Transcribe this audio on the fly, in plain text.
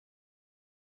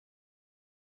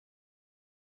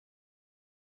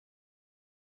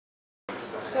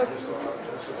So,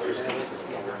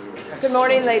 good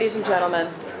morning, ladies and gentlemen.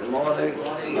 Good morning.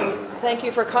 Thank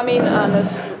you for coming on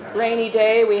this rainy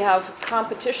day. We have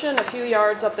competition a few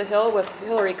yards up the hill with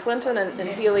Hillary Clinton and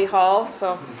Healy Hall.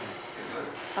 So,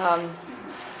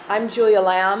 I'm Julia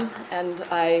Lamb, and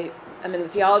I am in the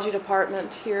theology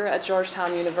department here at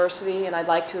Georgetown University, and I'd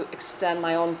like to extend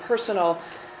my own personal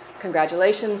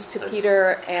congratulations to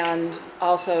Peter and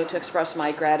also to express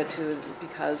my gratitude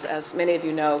because, as many of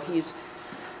you know, he's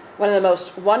one of the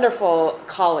most wonderful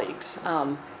colleagues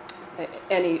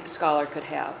any scholar could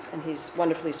have, and he's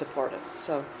wonderfully supportive.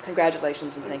 So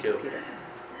congratulations and thank you, Peter.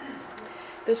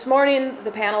 This morning,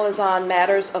 the panel is on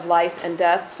matters of life and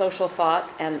death, social thought,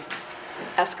 and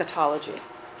eschatology.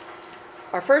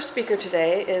 Our first speaker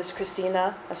today is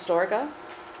Christina Astorga.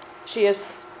 She is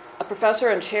a professor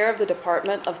and chair of the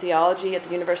Department of Theology at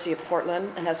the University of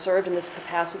Portland and has served in this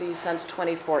capacity since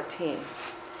 2014.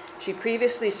 She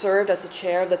previously served as the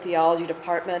chair of the theology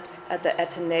department at the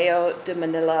Ateneo de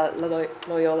Manila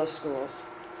Loyola Schools.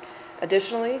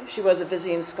 Additionally, she was a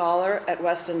visiting scholar at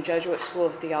Weston Jesuit School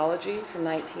of Theology from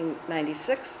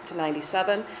 1996 to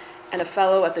 97 and a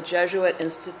fellow at the Jesuit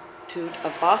Institute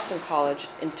of Boston College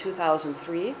in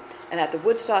 2003 and at the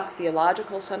Woodstock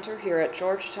Theological Center here at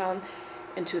Georgetown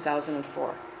in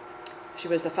 2004. She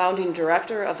was the founding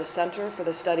director of the Center for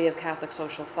the Study of Catholic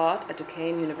Social Thought at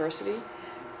Duquesne University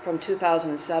from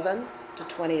 2007 to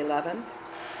 2011.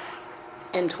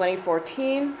 In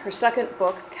 2014, her second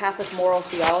book, Catholic Moral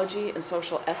Theology and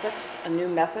Social Ethics, A New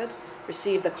Method,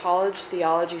 received the College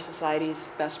Theology Society's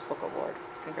Best Book Award.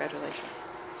 Congratulations.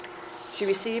 She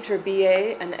received her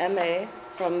BA and MA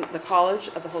from the College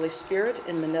of the Holy Spirit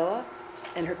in Manila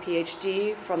and her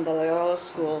PhD from the Loyola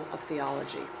School of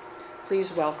Theology.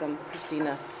 Please welcome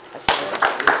Christina Astorga.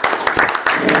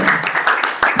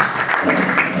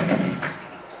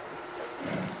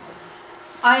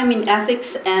 I am in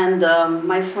ethics, and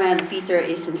my friend Peter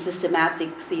is in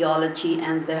systematic theology,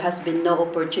 and there has been no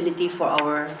opportunity for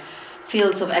our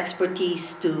fields of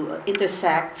expertise to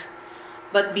intersect.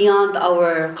 But beyond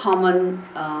our common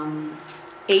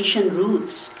Asian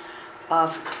roots,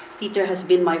 Peter has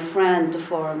been my friend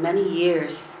for many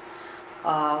years,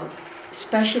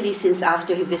 especially since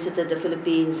after he visited the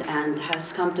Philippines and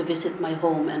has come to visit my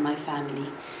home and my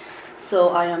family. So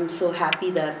I am so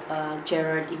happy that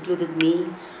Gerard included me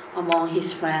among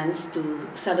his friends to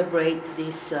celebrate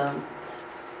this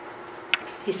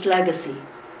his legacy.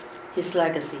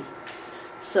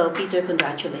 So Peter,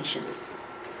 congratulations.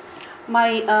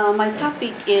 My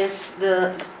topic is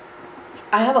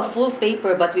I have a full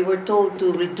paper, but we were told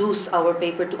to reduce our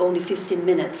paper to only 15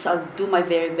 minutes. I'll do my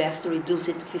very best to reduce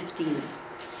it to 15.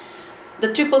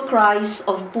 The triple cries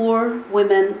of poor,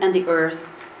 women, and the earth,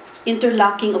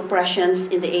 interlocking oppressions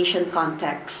in the Asian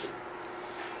context.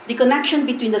 The connection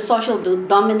between the social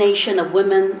domination of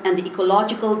women and the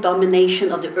ecological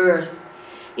domination of the earth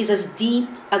is as deep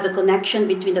as the connection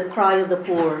between the cry of the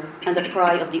poor and the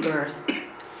cry of the earth.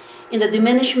 In the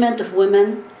diminishment of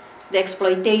women, the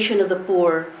exploitation of the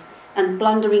poor, and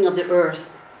plundering of the earth,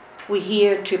 we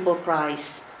hear triple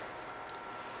cries.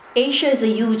 Asia is a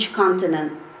huge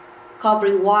continent,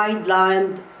 covering wide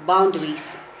land boundaries,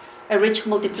 a rich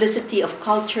multiplicity of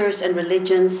cultures and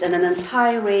religions, and an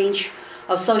entire range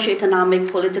of socioeconomic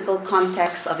political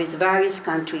contexts of its various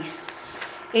countries.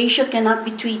 Asia cannot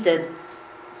be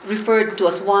referred to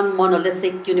as one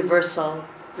monolithic universal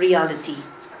reality.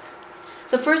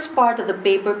 The first part of the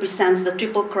paper presents the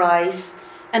triple cries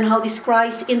and how these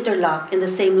cries interlock in the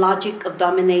same logic of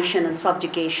domination and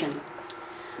subjugation.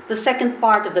 The second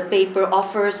part of the paper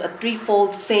offers a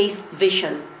threefold faith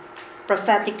vision: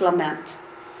 prophetic lament,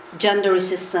 gender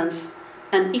resistance,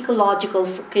 and ecological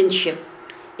kinship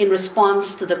in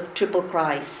response to the triple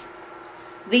cries.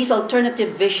 This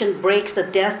alternative vision breaks the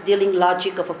death-dealing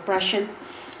logic of oppression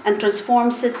and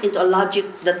transforms it into a logic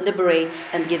that liberates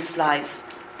and gives life.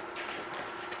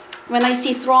 When I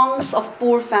see throngs of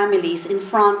poor families in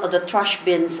front of the trash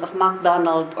bins of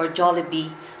McDonald's or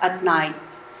Jollibee at night,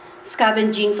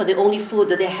 scavenging for the only food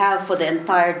that they have for the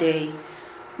entire day,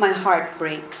 my heart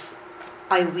breaks.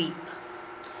 I weep.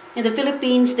 In the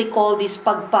Philippines, they call this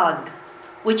pagpag,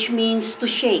 which means to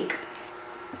shake.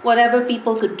 Whatever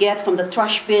people could get from the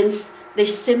trash bins, they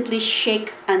simply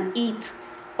shake and eat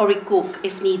or recook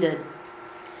if needed.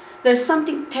 There's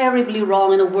something terribly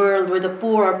wrong in a world where the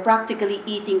poor are practically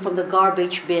eating from the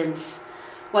garbage bins,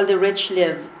 while the rich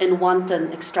live in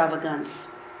wanton extravagance.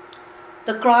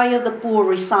 The cry of the poor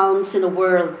resounds in a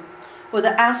world where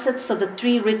the assets of the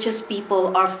 3 richest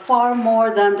people are far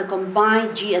more than the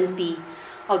combined GNP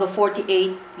of the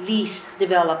 48 least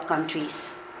developed countries.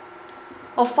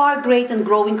 Of far great and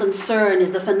growing concern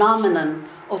is the phenomenon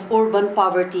of urban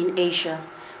poverty in Asia,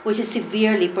 which is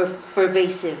severely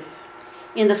pervasive.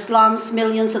 In the slums,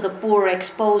 millions of the poor are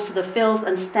exposed to the filth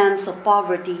and stench of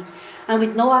poverty, and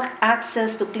with no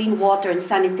access to clean water and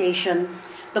sanitation,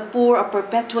 the poor are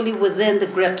perpetually within the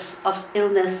grips of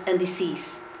illness and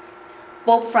disease.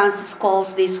 Pope Francis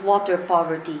calls this water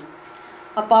poverty,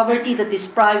 a poverty that is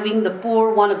depriving the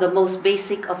poor one of the most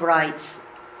basic of rights.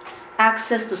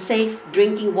 Access to safe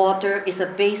drinking water is a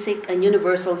basic and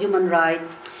universal human right,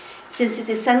 since it's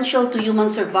essential to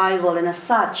human survival and as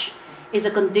such is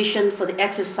a condition for the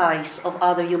exercise of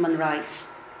other human rights.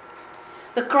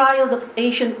 The cry of the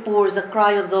Asian poor is the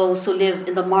cry of those who live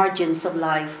in the margins of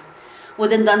life,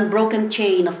 within the unbroken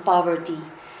chain of poverty,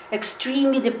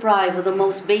 extremely deprived of the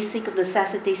most basic of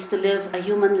necessities to live a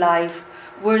human life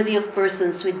worthy of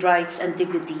persons with rights and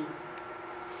dignity.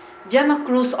 Gemma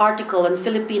Cruz's article on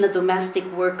Filipino domestic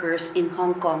workers in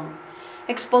Hong Kong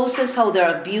exposes how they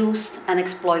are abused and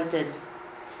exploited.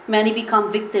 Many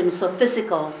become victims of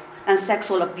physical and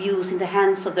sexual abuse in the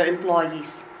hands of their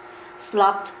employees,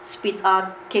 slapped, spit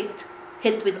out, kicked,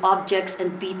 hit with objects,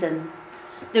 and beaten.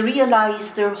 They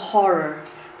realize their horror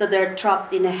that they are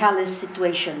trapped in a hellish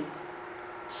situation.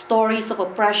 Stories of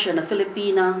oppression of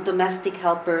Filipino domestic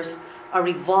helpers are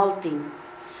revolting,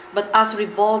 but as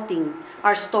revolting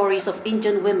are stories of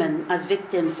Indian women as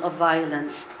victims of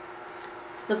violence.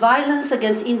 The violence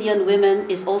against Indian women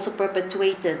is also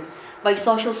perpetuated by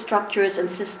social structures and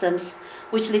systems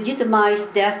which legitimize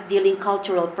death-dealing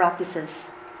cultural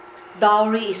practices.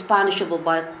 Dowry is punishable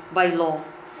by law.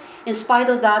 In spite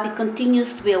of that, it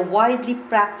continues to be a widely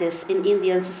practiced in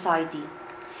Indian society.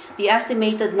 The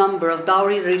estimated number of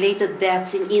dowry-related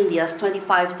deaths in India is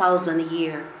 25,000 a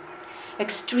year.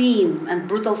 Extreme and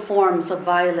brutal forms of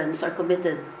violence are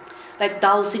committed, like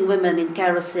dousing women in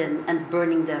kerosene and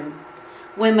burning them.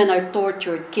 Women are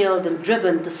tortured, killed, and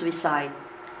driven to suicide.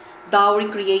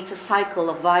 Dowry creates a cycle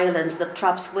of violence that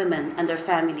traps women and their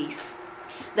families.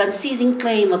 The unceasing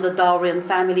claim of the dowry on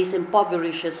families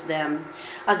impoverishes them,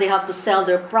 as they have to sell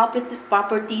their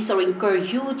properties or incur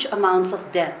huge amounts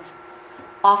of debt.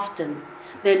 Often,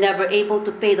 they're never able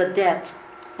to pay the debt,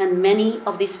 and many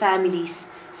of these families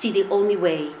see the only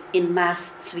way in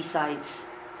mass suicides.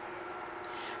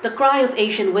 The cry of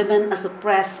Asian women as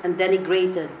oppressed and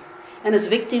denigrated, and as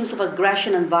victims of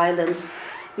aggression and violence,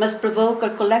 must provoke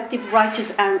a collective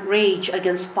righteous rage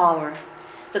against power,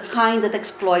 the kind that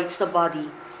exploits the body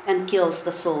and kills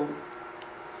the soul.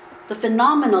 The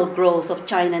phenomenal growth of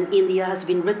China and India has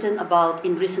been written about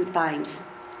in recent times.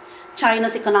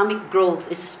 China's economic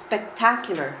growth is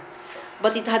spectacular,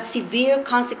 but it had severe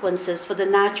consequences for the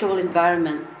natural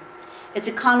environment. Its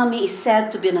economy is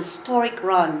said to be an historic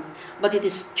run, but it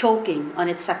is choking on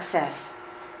its success.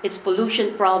 Its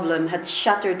pollution problem had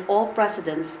shattered all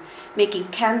precedents, making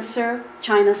cancer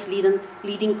China's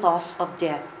leading cause of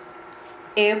death.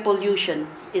 Air pollution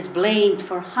is blamed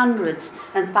for hundreds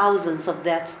and thousands of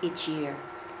deaths each year.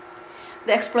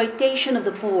 The exploitation of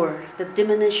the poor, the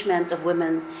diminishment of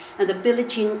women, and the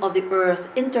pillaging of the earth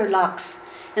interlocks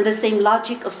in the same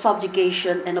logic of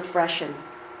subjugation and oppression.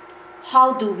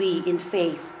 How do we, in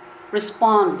faith,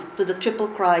 respond to the triple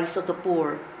cries of the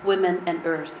poor, women, and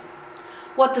earth?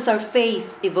 What does our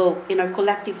faith evoke in our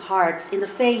collective hearts in the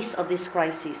face of this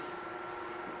crisis,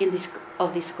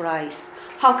 of this cries?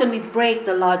 How can we break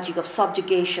the logic of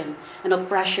subjugation and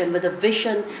oppression with a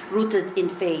vision rooted in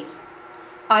faith?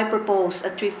 I propose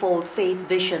a threefold faith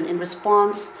vision in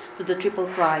response to the triple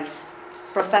cries: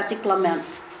 prophetic lament,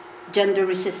 gender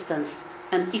resistance,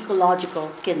 and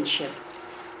ecological kinship.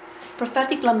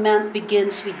 Prophetic lament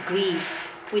begins with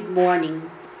grief, with mourning.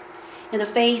 In the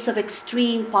face of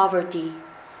extreme poverty,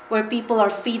 where people are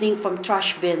feeding from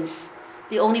trash bins,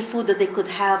 the only food that they could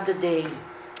have the day,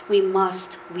 we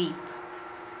must weep.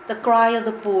 The cry of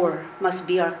the poor must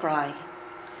be our cry,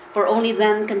 for only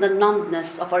then can the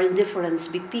numbness of our indifference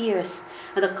be pierced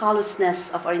and the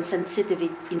callousness of our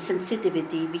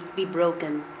insensitivity be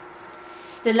broken.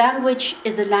 The language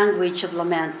is the language of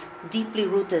lament, deeply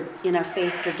rooted in our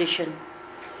faith tradition.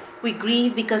 We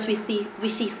grieve because we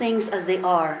see things as they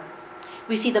are.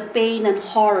 We see the pain and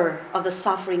horror of the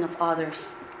suffering of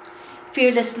others.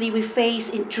 Fearlessly we face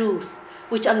in truth,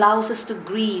 which allows us to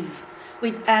grieve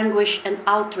with anguish and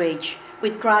outrage,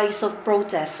 with cries of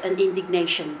protest and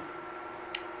indignation.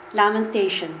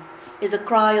 Lamentation is a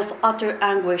cry of utter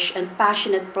anguish and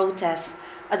passionate protest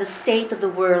at the state of the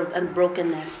world and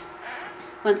brokenness.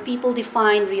 When people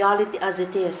define reality as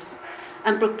it is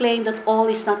and proclaim that all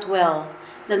is not well,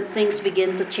 then things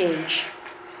begin to change.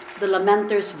 The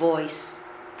lamenter's voice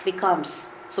becomes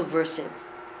subversive.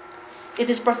 It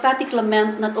is prophetic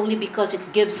lament not only because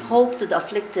it gives hope to the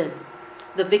afflicted,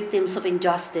 the victims of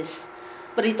injustice,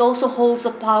 but it also holds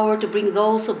the power to bring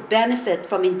those who benefit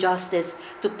from injustice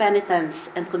to penitence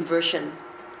and conversion.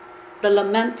 The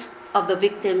lament of the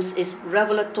victims is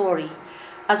revelatory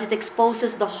as it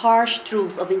exposes the harsh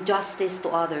truth of injustice to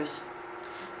others.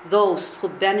 Those who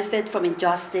benefit from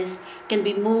injustice can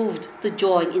be moved to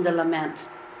join in the lament,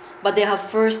 but they have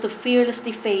first to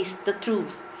fearlessly face the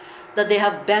truth that they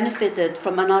have benefited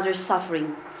from another's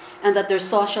suffering and that their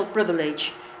social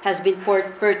privilege has been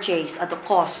purchased at the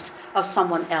cost of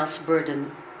someone else's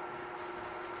burden.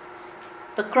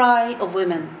 The cry of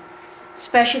women,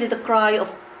 especially the cry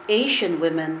of Asian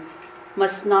women,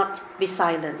 must not be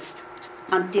silenced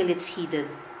until it's heeded.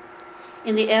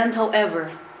 In the end,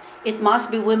 however, it must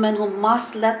be women who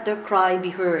must let their cry be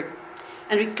heard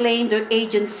and reclaim their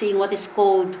agency in what is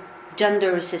called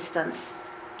gender resistance.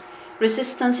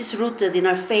 Resistance is rooted in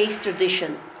our faith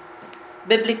tradition.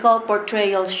 Biblical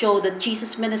portrayals show that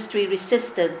Jesus' ministry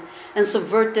resisted and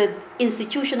subverted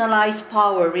institutionalized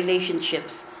power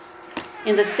relationships.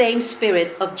 In the same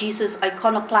spirit of Jesus'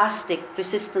 iconoclastic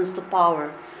resistance to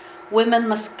power, women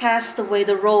must cast away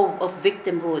the robe of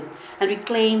victimhood and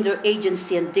reclaim their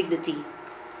agency and dignity.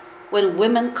 When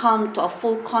women come to a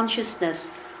full consciousness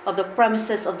of the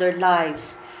premises of their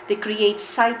lives, they create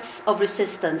sites of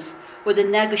resistance where they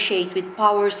negotiate with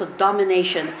powers of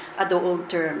domination at their own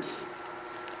terms.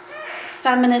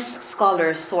 Feminist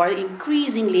scholars who are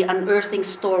increasingly unearthing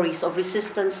stories of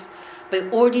resistance by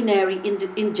ordinary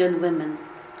Indian women.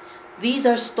 These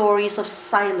are stories of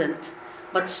silent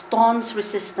but staunch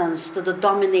resistance to the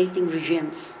dominating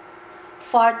regimes.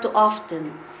 Far too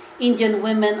often, Indian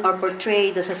women are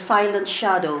portrayed as a silent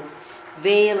shadow,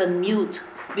 veiled and mute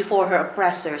before her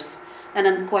oppressors, and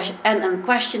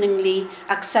unquestioningly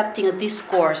accepting a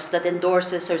discourse that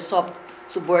endorses her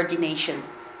subordination.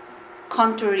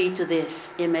 Contrary to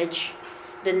this image,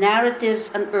 the narratives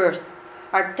unearthed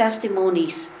are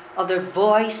testimonies of their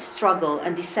voiced struggle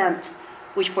and dissent,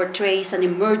 which portrays an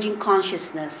emerging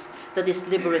consciousness that is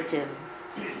liberative.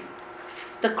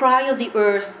 The cry of the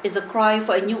earth is the cry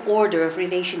for a new order of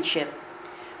relationship,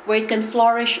 where it can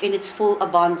flourish in its full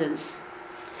abundance.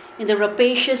 In the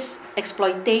rapacious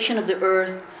exploitation of the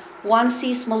earth, one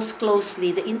sees most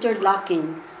closely the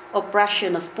interlocking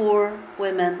oppression of poor,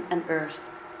 women, and earth.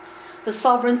 The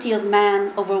sovereignty of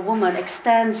man over woman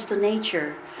extends to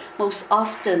nature, most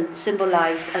often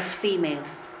symbolized as female.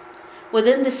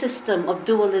 Within the system of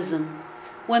dualism,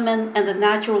 women and the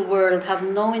natural world have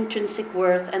no intrinsic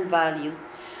worth and value.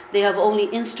 They have only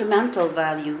instrumental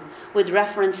value with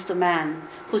reference to man,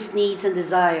 whose needs and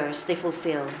desires they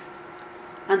fulfill.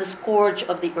 And the scourge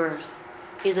of the earth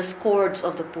is the scourge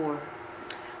of the poor.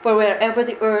 For wherever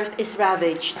the earth is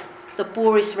ravaged, the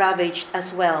poor is ravaged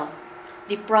as well,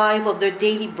 deprived of their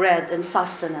daily bread and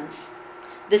sustenance.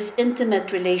 This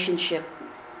intimate relationship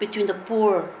between the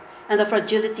poor and the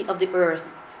fragility of the earth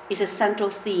is a central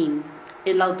theme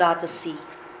in Laudato Si.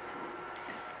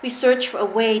 We search for a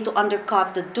way to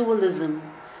undercut the dualism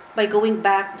by going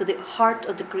back to the heart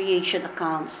of the creation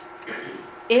accounts.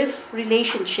 If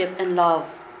relationship and love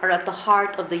are at the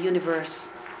heart of the universe,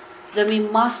 then we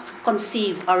must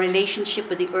conceive our relationship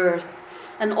with the earth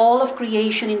and all of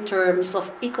creation in terms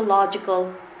of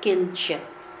ecological kinship.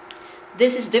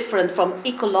 This is different from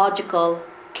ecological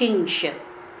kingship,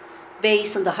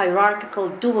 based on the hierarchical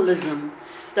dualism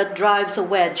that drives a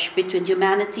wedge between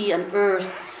humanity and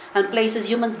earth and places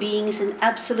human beings in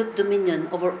absolute dominion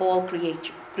over all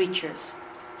creatures.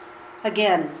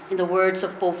 Again, in the words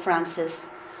of Pope Francis,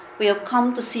 we have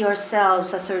come to see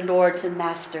ourselves as her lords and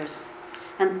masters,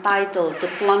 entitled to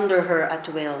plunder her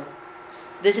at will.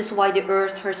 This is why the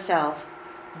earth herself,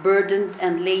 burdened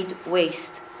and laid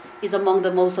waste, is among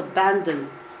the most abandoned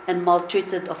and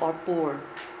maltreated of our poor.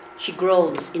 She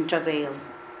groans in travail.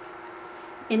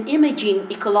 In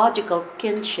imaging ecological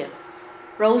kinship,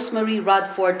 Rosemary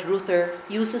Radford Ruther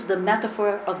uses the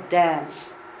metaphor of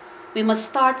dance. We must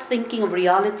start thinking of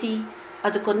reality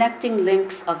as the connecting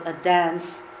links of a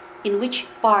dance in which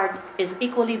part is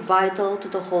equally vital to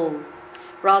the whole,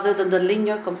 rather than the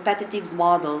linear competitive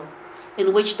model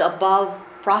in which the above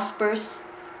prospers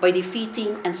by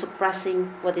defeating and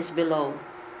suppressing what is below.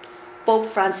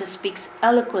 Pope Francis speaks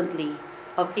eloquently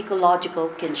of ecological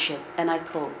kinship, and I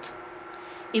quote,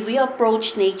 "If we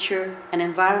approach nature and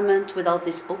environment without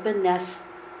this openness,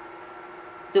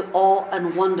 the awe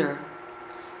and wonder,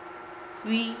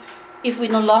 if we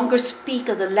no longer speak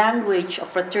of the language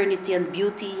of fraternity and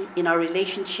beauty in our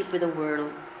relationship with the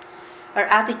world, our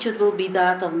attitude will be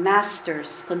that of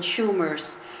masters,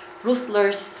 consumers,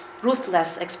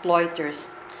 ruthless exploiters,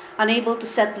 unable to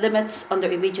set limits on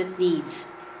their immediate needs.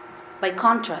 By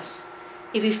contrast,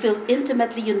 if we feel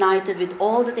intimately united with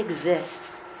all that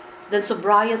exists, then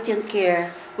sobriety and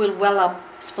care will well up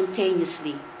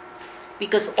spontaneously.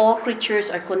 Because all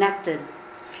creatures are connected,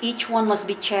 each one must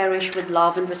be cherished with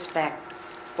love and respect,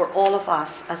 for all of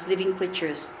us as living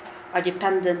creatures are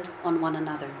dependent on one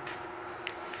another.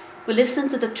 We listen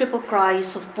to the triple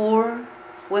cries of poor,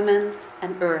 women,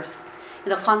 and earth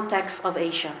in the context of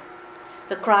Asia.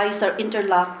 The cries are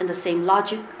interlocked in the same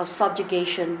logic of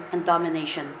subjugation and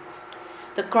domination.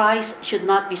 The cries should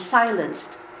not be silenced,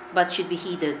 but should be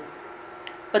heeded.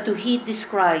 But to heed these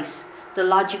cries, the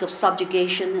logic of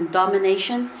subjugation and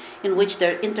domination in which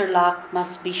they're interlocked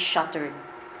must be shattered.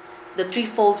 The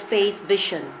threefold faith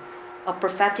vision of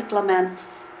prophetic lament,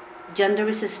 gender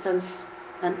resistance,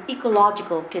 and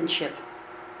ecological kinship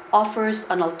offers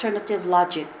an alternative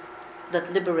logic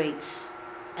that liberates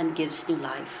and gives new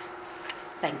life.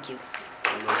 Thank you.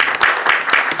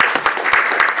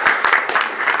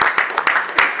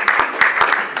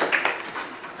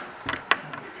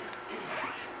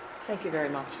 Thank you very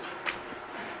much.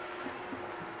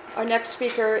 Our next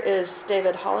speaker is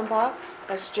David Hollenbach,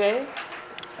 S.J.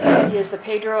 He is the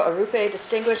Pedro Arrupe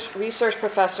Distinguished Research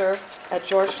Professor at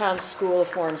Georgetown School of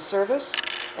Foreign Service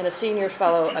and a Senior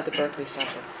Fellow at the Berkley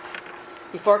Center.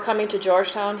 Before coming to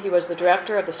Georgetown, he was the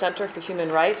Director of the Center for Human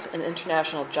Rights and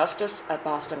International Justice at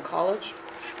Boston College,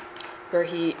 where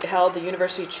he held the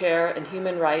University Chair in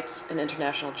Human Rights and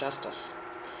International Justice.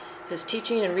 His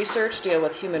teaching and research deal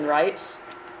with human rights,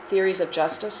 theories of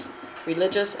justice,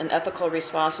 religious and ethical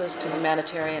responses to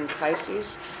humanitarian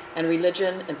crises, and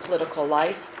religion and political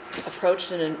life,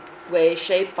 approached in a way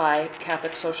shaped by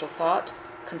Catholic social thought,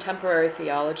 contemporary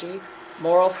theology,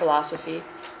 moral philosophy,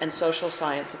 and social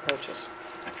science approaches.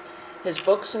 His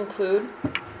books include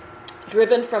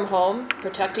Driven from Home,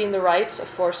 Protecting the Rights of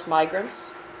Forced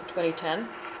Migrants, 2010,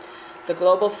 The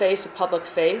Global Face of Public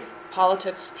Faith,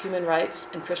 Politics, Human Rights,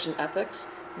 and Christian Ethics,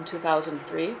 in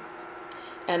 2003,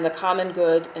 and The Common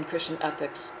Good and Christian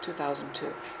Ethics,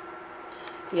 2002.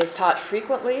 He has taught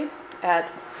frequently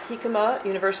at Hekima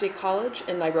University College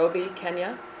in Nairobi,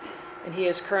 Kenya, and he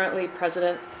is currently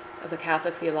president of the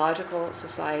Catholic Theological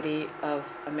Society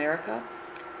of America,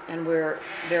 and we're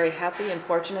very happy and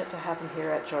fortunate to have him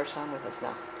here at Georgetown with us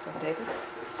now. So, David.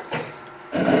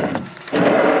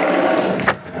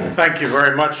 Thank you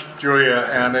very much, Julia,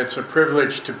 and it's a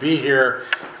privilege to be here.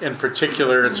 In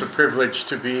particular, it's a privilege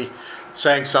to be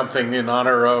saying something in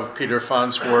honor of Peter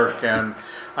Phan's work, and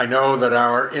I know that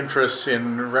our interests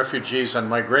in refugees and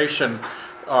migration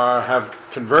have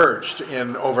converged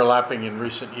in overlapping in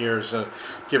recent years,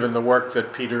 given the work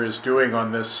that Peter is doing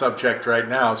on this subject right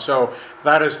now. So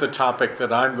that is the topic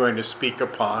that I'm going to speak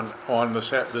upon on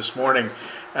this morning.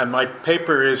 And my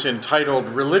paper is entitled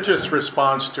Religious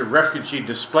Response to Refugee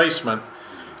Displacement,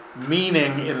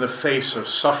 Meaning in the Face of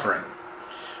Suffering.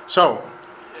 So,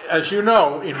 as you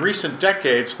know, in recent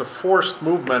decades, the forced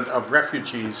movement of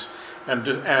refugees and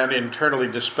internally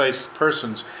displaced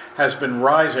persons has been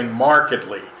rising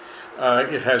markedly.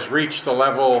 It has reached the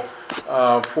level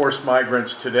of forced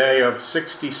migrants today of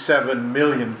 67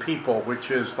 million people,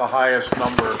 which is the highest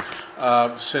number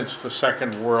since the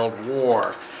Second World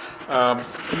War.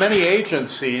 Many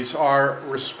agencies are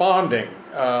responding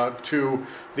to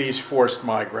these forced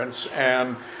migrants,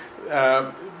 and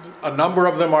a number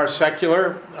of them are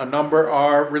secular, a number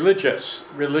are religious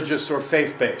or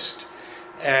faith-based.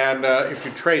 And if you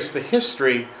trace the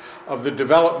history of the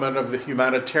development of the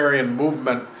humanitarian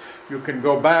movement, you can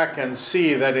go back and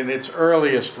see that in its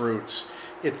earliest roots,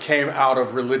 it came out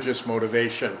of religious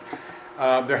motivation.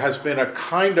 There has been a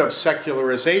kind of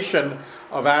secularization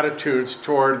of attitudes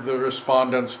toward the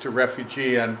respondents to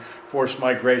refugee and forced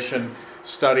migration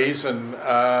studies, and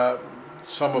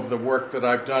some of the work that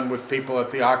I've done with people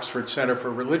at the Oxford Center for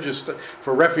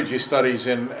Refugee Studies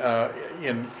in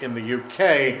the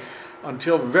UK.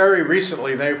 Until very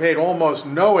recently, they paid almost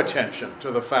no attention to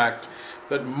the fact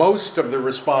that most of the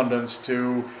respondents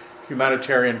to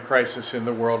humanitarian crisis in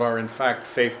the world are in fact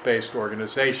faith-based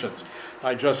organizations.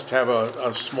 I just have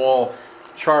a small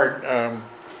chart.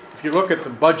 If you look at the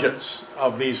budgets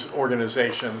of these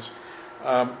organizations,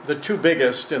 the two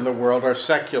biggest in the world are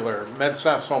secular,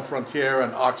 Médecins Sans Frontières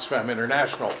and Oxfam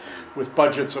International, with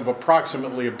budgets of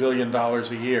approximately $1 billion a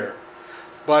year.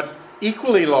 But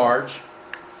equally large,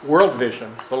 World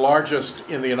Vision, the largest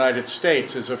in the United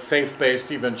States, is a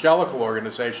faith-based evangelical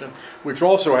organization, which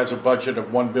also has a budget of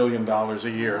 $1 billion a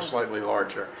year, slightly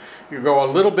larger. You go a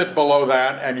little bit below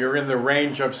that, and you're in the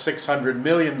range of $600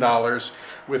 million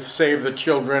with Save the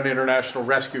Children, International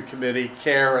Rescue Committee,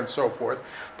 CARE, and so forth.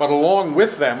 But along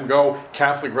with them go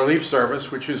Catholic Relief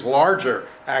Service, which is larger,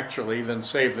 actually, than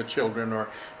Save the Children or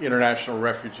International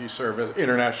Refugee Service,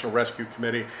 International Rescue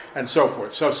Committee, and so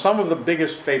forth. So some of the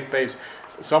biggest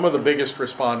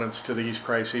respondents to these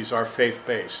crises are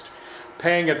faith-based.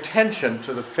 Paying attention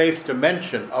to the faith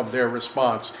dimension of their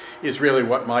response is really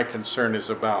what my concern is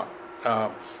about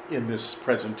in this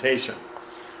presentation.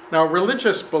 Now,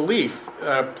 religious belief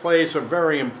plays a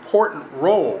very important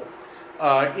role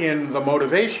in the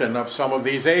motivation of some of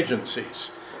these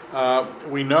agencies.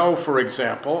 We know, for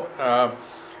example,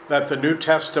 that the New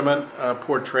Testament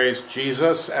portrays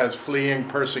Jesus as fleeing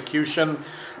persecution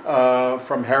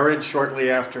from Herod shortly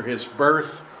after his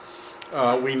birth.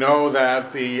 We know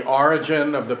that the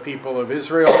origin of the people of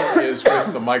Israel is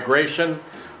with the migration,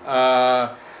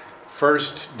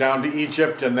 first down to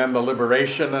Egypt and then the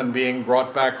liberation and being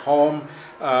brought back home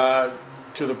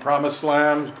to the Promised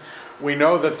Land. We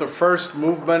know that the first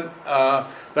movement,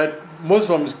 that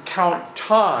Muslims count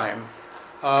time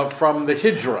from the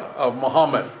Hijrah of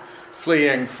Muhammad,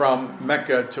 fleeing from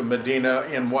Mecca to Medina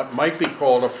in what might be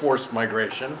called a forced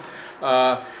migration.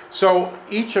 So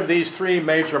each of these three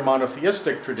major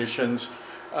monotheistic traditions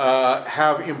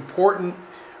have important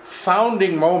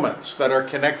founding moments that are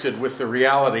connected with the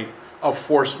reality of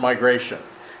forced migration.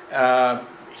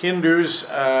 Hindus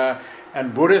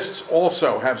and Buddhists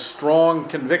also have strong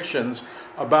convictions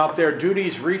about their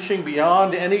duties reaching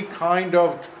beyond any kind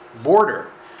of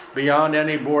border, beyond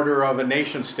any border of a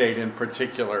nation state in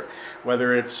particular,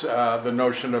 whether it's the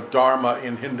notion of dharma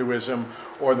in Hinduism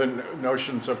or the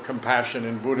notions of compassion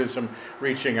in Buddhism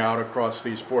reaching out across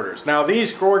these borders. Now,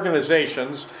 these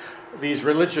organizations, these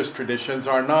religious traditions,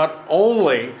 are not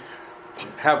only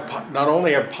have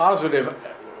positive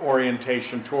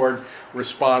orientation toward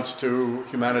response to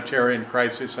humanitarian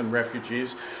crisis and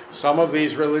refugees. Some of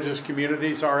these religious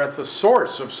communities are at the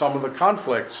source of some of the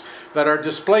conflicts that are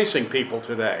displacing people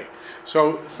today.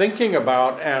 So thinking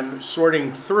about and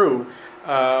sorting through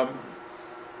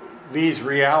these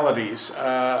realities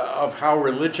of how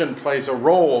religion plays a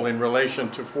role in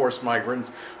relation to forced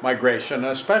migration,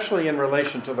 especially in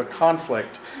relation to the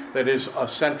conflict that is a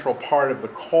central part of the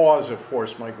cause of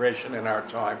forced migration in our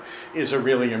time, is a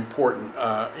really important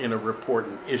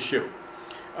issue.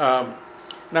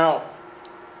 Now,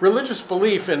 religious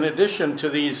belief, in addition to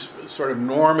these sort of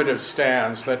normative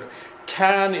stands that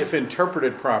can, if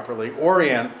interpreted properly,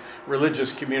 orient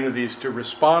religious communities to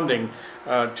responding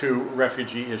to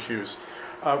refugee issues.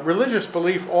 Religious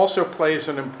belief also plays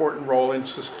an important role in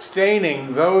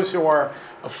sustaining those who are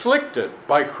afflicted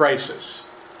by crisis.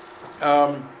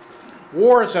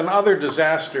 Wars and other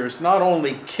disasters not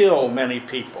only kill many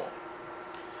people,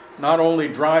 not only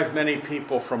drive many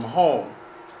people from home,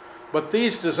 but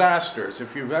these disasters,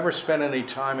 if you've ever spent any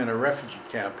time in a refugee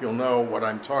camp, you'll know what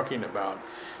I'm talking about.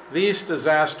 These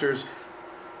disasters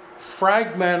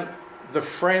fragment the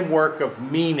framework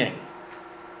of meaning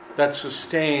that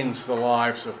sustains the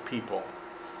lives of people.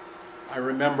 I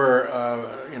remember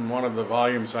in one of the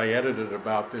volumes I edited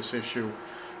about this issue,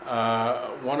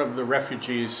 one of the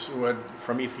refugees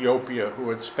from Ethiopia who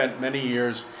had spent many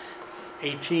years,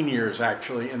 18 years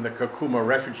actually, in the Kakuma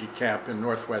refugee camp in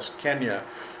northwest Kenya,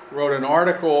 wrote an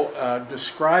article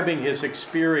describing his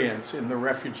experience in the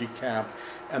refugee camp,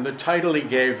 and the title he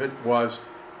gave it was,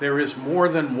 "There is More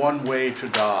Than One Way to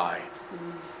Die."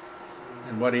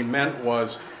 And what he meant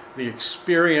was the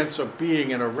experience of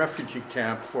being in a refugee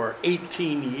camp for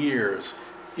 18 years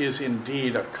is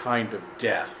indeed a kind of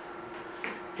death.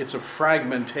 It's a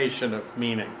fragmentation of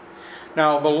meaning.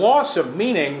 Now, the loss of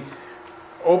meaning,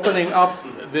 opening up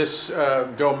this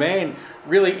domain,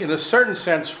 really, in a certain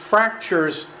sense,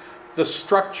 fractures the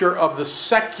structure of the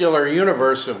secular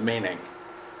universe of meaning.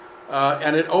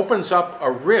 And it opens up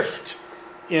a rift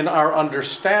in our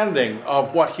understanding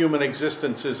of what human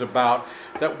existence is about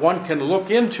that one can look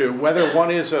into, whether one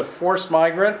is a forced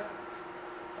migrant,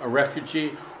 a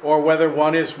refugee, or whether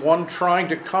one is one trying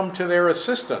to come to their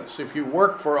assistance. If you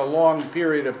work for a long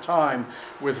period of time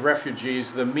with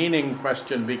refugees, the meaning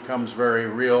question becomes very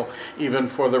real, even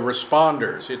for the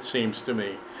responders, it seems to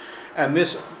me. And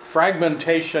this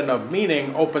fragmentation of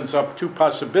meaning opens up two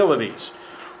possibilities.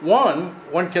 One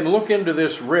can look into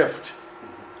this rift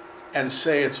and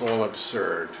say it's all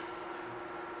absurd.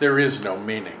 There is no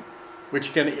meaning,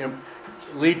 which can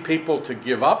lead people to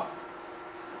give up,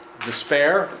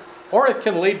 despair, or it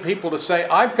can lead people to say,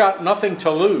 I've got nothing to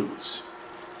lose.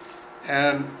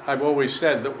 And I've always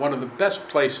said that one of the best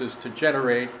places to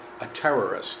generate a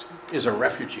terrorist is a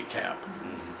refugee camp.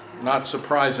 Not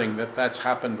surprising that that's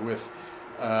happened with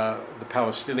the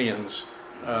Palestinians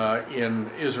in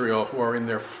Israel who are in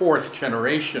their fourth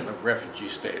generation of refugee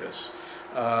status.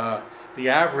 The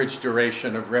average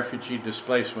duration of refugee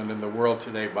displacement in the world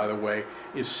today, by the way,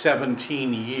 is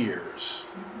 17 years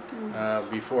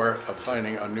before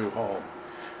finding a new home.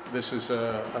 This is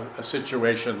a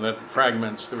situation that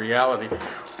fragments the reality.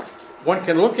 One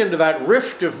can look into that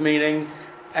rift of meaning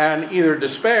and either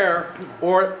despair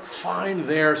or find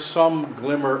there some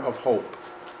glimmer of hope.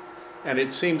 And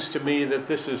it seems to me that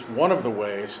this is one of the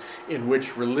ways in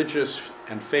which religious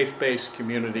and faith-based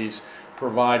communities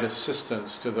provide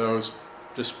assistance to those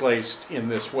displaced in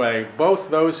this way, both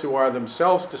those who are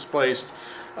themselves displaced,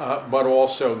 but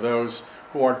also those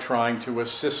who are trying to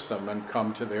assist them and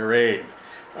come to their aid.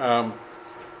 Now,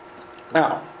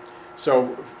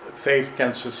 so faith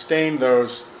can sustain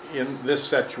those in this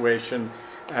situation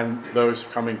and those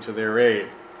coming to their aid.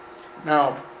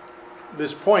 Now,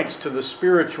 this points to the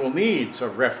spiritual needs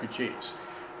of refugees,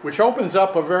 which opens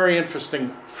up a very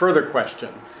interesting further question,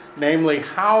 namely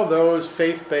how those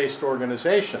faith-based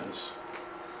organizations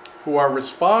who are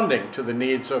responding to the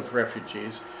needs of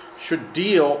refugees should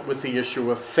deal with the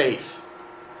issue of faith,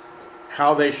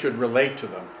 how they should relate to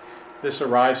them. This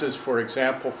arises, for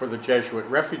example, for the Jesuit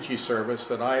Refugee Service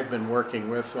that I have been working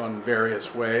with on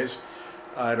various ways.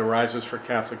 It arises for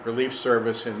Catholic Relief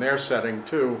Service in their setting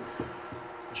too.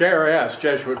 JRS,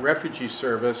 Jesuit Refugee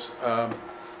Service,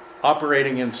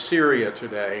 operating in Syria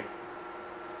today,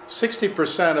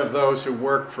 60% of those who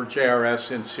work for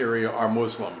JRS in Syria are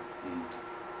Muslim.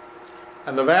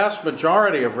 And the vast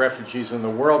majority of refugees in the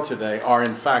world today are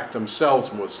in fact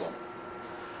themselves Muslim.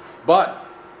 But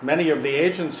many of the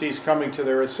agencies coming to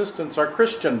their assistance are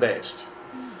Christian-based.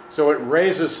 So it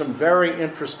raises some very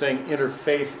interesting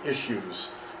interfaith issues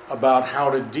about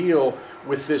how to deal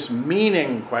with this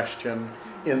meaning question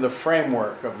in the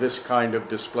framework of this kind of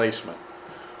displacement.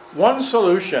 One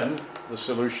solution, the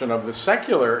solution of the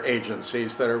secular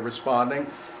agencies that are responding,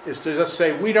 is to just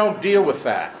say, we don't deal with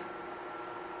that.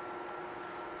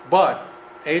 But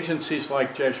agencies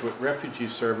like Jesuit Refugee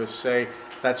Service say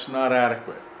that's not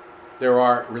adequate. There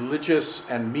are religious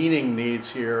and meaning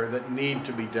needs here that need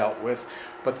to be dealt with,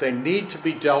 but they need to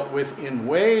be dealt with in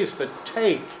ways that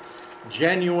take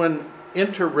genuine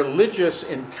interreligious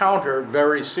encounter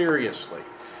very seriously.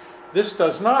 This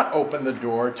does not open the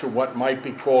door to what might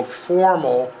be called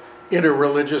formal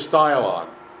interreligious dialogue,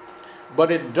 but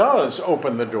it does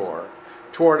open the door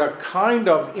toward a kind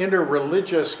of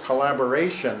interreligious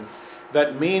collaboration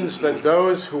that means that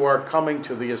those who are coming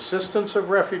to the assistance of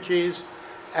refugees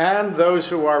and those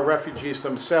who are refugees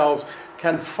themselves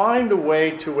can find a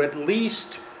way to at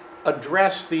least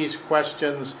address these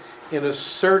questions in a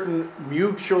certain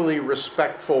mutually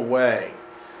respectful way,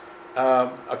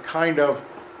 a kind of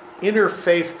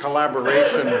interfaith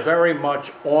collaboration very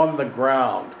much on the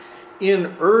ground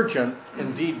in urgent,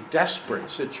 indeed desperate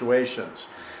situations.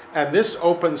 And this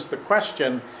opens the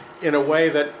question in a way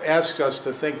that asks us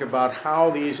to think about how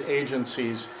these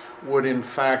agencies would in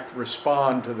fact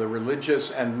respond to the religious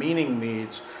and meaning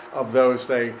needs of those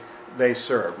they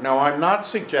serve. Now, I'm not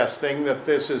suggesting that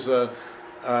this is the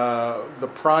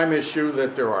prime issue,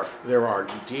 that there are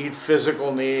indeed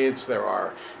physical needs, there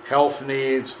are health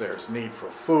needs, there's need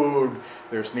for food,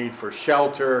 there's need for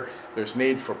shelter, there's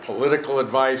need for political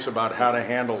advice about how to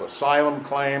handle asylum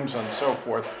claims and so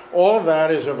forth. All of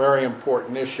that is a very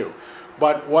important issue.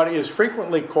 But what is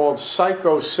frequently called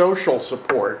psychosocial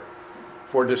support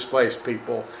for displaced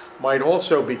people might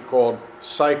also be called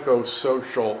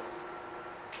psychosocial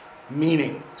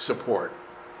meaning support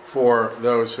for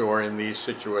those who are in these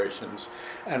situations.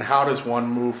 And how does one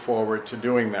move forward to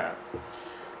doing that?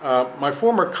 My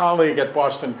former colleague at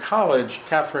Boston College,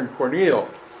 Catherine Corneille,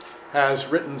 has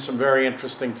written some very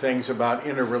interesting things about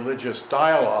interreligious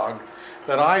dialogue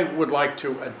that I would like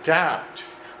to adapt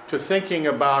to thinking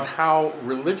about how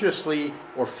religiously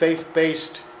or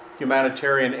faith-based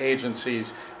humanitarian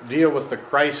agencies deal with the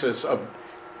crisis of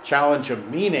challenge of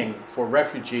meaning for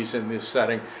refugees in this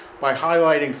setting by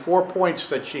highlighting 4 points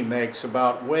that she makes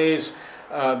about ways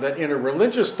that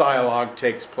interreligious dialogue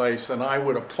takes place, and I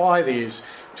would apply these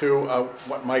to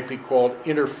what might be called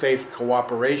interfaith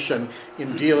cooperation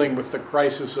in dealing with the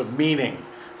crisis of meaning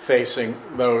facing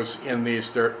those in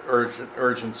these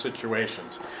urgent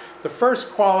situations. The first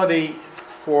quality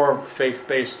for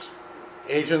faith-based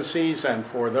agencies and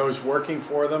for those working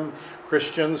for them,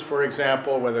 Christians, for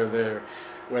example, whether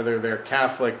they're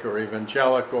Catholic or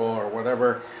evangelical or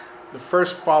whatever, the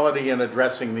first quality in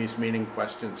addressing these meaning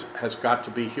questions has got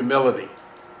to be humility.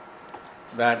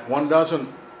 That one doesn't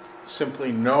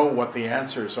simply know what the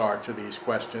answers are to these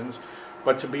questions,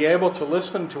 but to be able to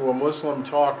listen to a Muslim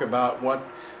talk about what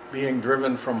being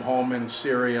driven from home in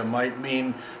Syria might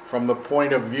mean from the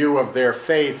point of view of their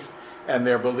faith and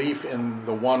their belief in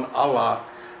the one Allah.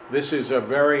 This is a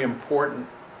very important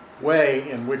way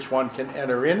in which one can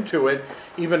enter into it,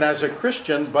 even as a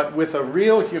Christian, but with a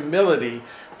real humility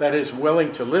that is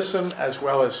willing to listen as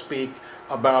well as speak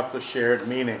about the shared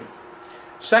meaning.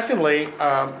 Secondly,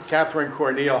 Catherine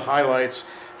Corneille highlights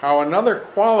how another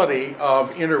quality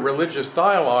of interreligious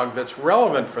dialogue that's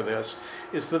relevant for this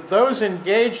is that those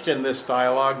engaged in this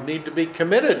dialogue need to be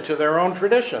committed to their own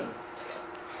tradition.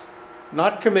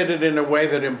 Not committed in a way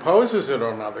that imposes it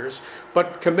on others,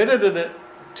 but committed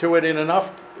to it in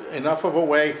enough of a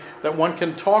way that one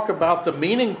can talk about the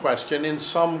meaning question in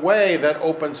some way that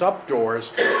opens up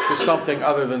doors to something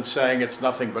other than saying it's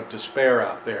nothing but despair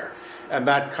out there. And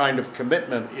that kind of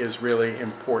commitment is really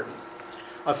important.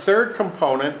 A third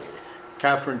component,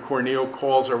 Catherine Corneille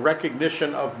calls a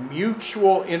recognition of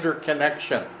mutual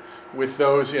interconnection with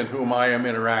those with whom I am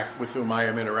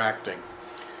interacting.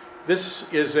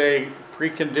 This is a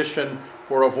precondition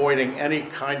for avoiding any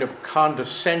kind of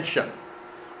condescension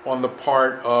on the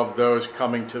part of those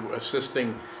coming to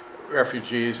assisting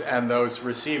refugees and those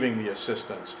receiving the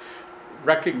assistance.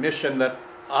 Recognition that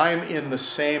I'm in the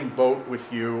same boat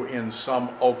with you in some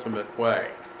ultimate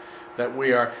way. That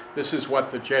we are, this is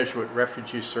what the Jesuit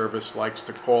Refugee Service likes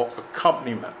to call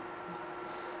accompaniment.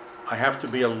 I have to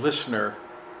be a listener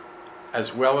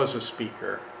as well as a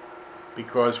speaker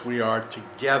because we are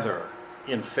together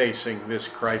in facing this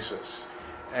crisis.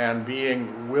 And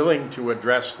being willing to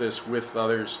address this with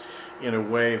others in a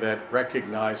way that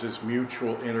recognizes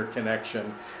mutual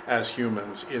interconnection as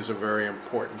humans is a very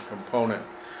important component.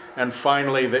 And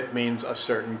finally, that means a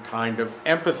certain kind of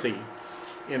empathy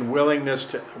in willingness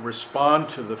to respond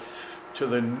to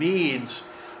the needs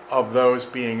of those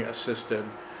being assisted,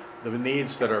 the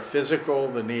needs that are physical,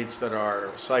 the needs that are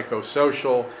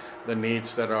psychosocial, the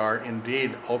needs that are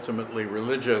indeed ultimately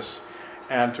religious,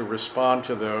 and to respond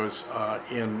to those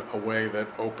in a way that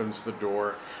opens the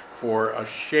door for a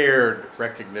shared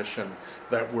recognition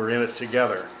that we're in it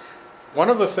together. One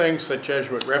of the things that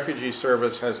Jesuit Refugee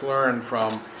Service has learned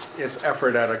from its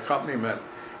effort at accompaniment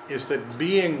is that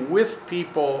being with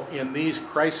people in these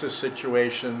crisis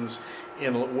situations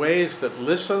in ways that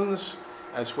listens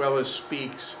as well as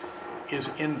speaks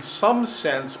is in some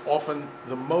sense often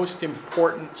the most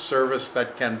important service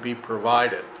that can be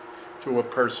provided to a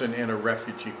person in a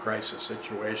refugee crisis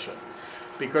situation.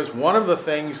 Because one of the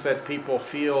things that people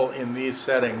feel in these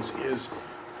settings is,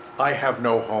 I have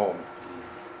no home.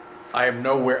 I'm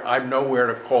nowhere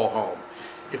to call home.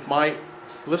 If my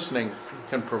listening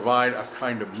can provide a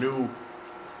kind of new,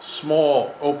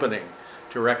 small opening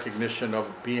to recognition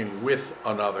of being with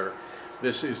another,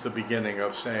 this is the beginning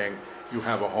of saying, you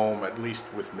have a home, at least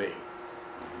with me.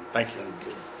 Thank you.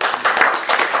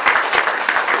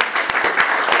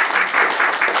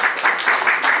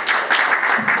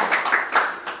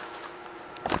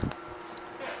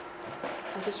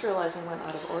 I just realized I went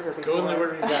out of order before. Go in the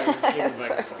order you got. Just give me the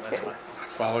microphone. That's fine. I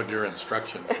followed your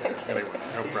instructions there. Anyway,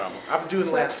 no problem. I'm doing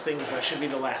last things. I should be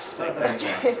the last thing. That's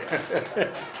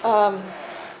fine.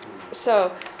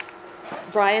 So,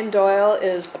 Brian Doyle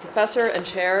is a professor and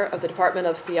chair of the Department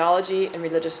of Theology and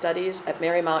Religious Studies at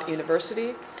Marymount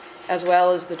University, as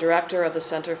well as the director of the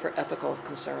Center for Ethical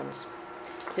Concerns.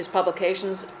 His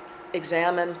publications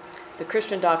examine the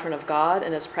Christian doctrine of God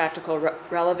and its practical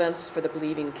relevance for the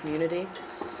believing community.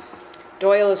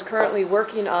 Doyle is currently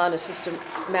working on a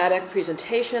systematic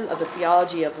presentation of the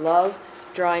theology of love,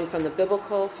 drawing from the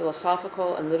biblical,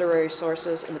 philosophical, and literary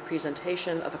sources in the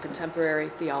presentation of a contemporary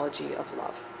theology of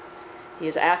love. He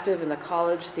is active in the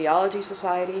College Theology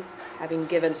Society, having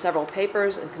given several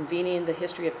papers and convening the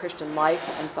History of Christian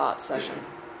Life and Thought session.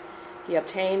 He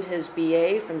obtained his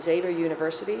BA from Xavier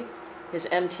University, his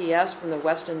MTS from the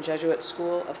Weston Jesuit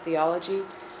School of Theology,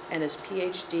 and his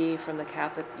PhD from the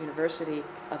Catholic University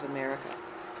of America.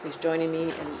 Please join me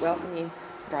in welcoming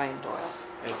Brian Doyle.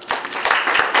 Thank you.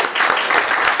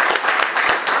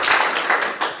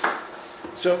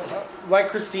 So, like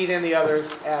Christine and the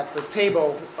others at the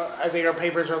table, I think our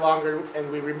papers are longer, and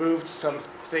we removed some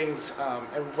things.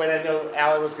 And when I know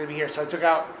Alan was going to be here, so I took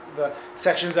out the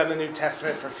sections on the New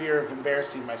Testament for fear of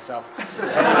embarrassing myself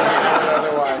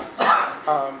otherwise.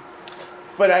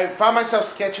 But I found myself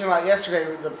sketching a lot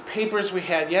yesterday. The papers we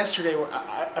had yesterday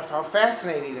I found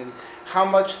fascinating, and how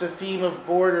much the theme of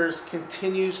borders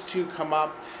continues to come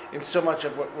up in so much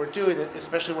of what we're doing,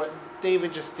 especially what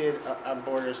David just did on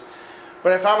borders.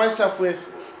 But I found myself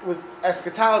with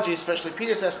eschatology, especially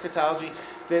Peter's eschatology,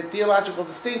 that theological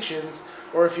distinctions,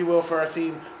 or if you will, for our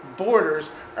theme,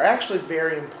 borders, are actually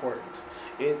very important.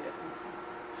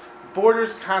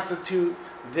 Borders constitute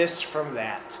this from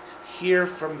that, here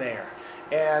from there.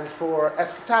 And for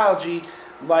eschatology,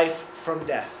 life from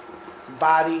death,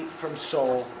 body from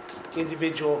soul,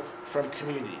 individual from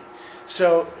community.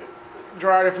 So,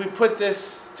 Gerard, if we put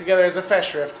this together as a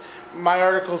Festschrift, my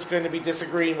article is going to be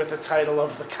disagreeing with the title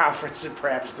of the conference and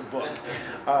perhaps the book.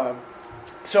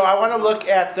 So I want to look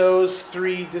at those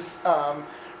three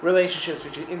relationships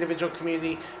between individual,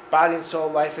 community, body and soul,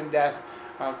 life and death,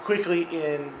 quickly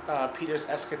in Peter's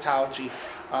Eschatology.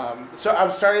 So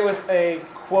I'm starting with a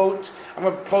quote. I'm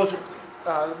going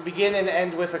to begin and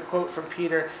end with a quote from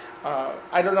Peter.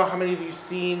 I don't know how many of you have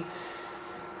seen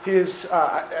his,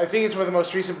 I think it's one of the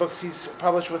most recent books he's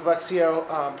published with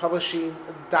Lexio Publishing,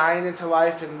 Dying into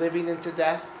Life and Living into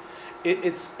Death.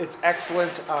 It's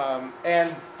excellent,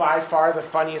 and by far the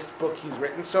funniest book he's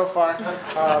written so far.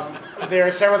 There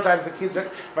are several times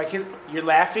my kids, you're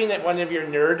laughing at one of your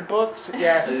nerd books?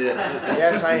 Yes,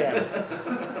 yes I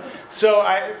am. So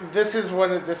this is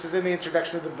in the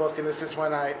introduction of the book, and this is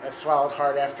when I swallowed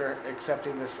hard after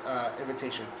accepting this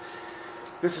invitation.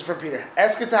 This is from Peter.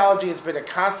 Eschatology has been a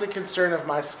constant concern of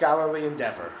my scholarly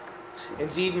endeavor.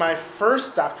 Indeed, my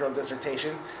first doctoral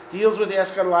dissertation deals with the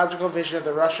eschatological vision of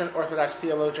the Russian Orthodox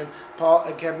theologian Paul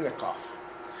Agemnikov,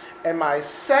 and my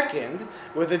second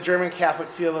with the German Catholic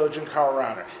theologian Karl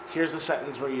Rahner. Here's the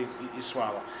sentence where you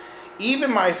swallow. Even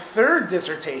my third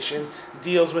dissertation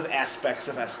deals with aspects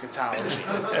of eschatology.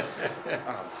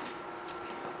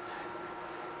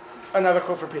 Another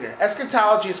quote from Peter.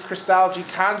 Eschatology is Christology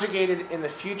conjugated in the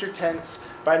future tense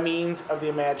by means of the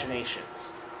imagination.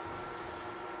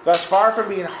 Thus, far from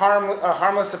being a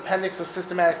harmless appendix of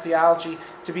systematic theology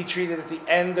to be treated at the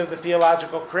end of the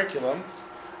theological curriculum,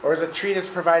 or as a treatise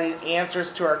providing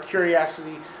answers to our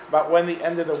curiosity about when the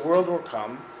end of the world will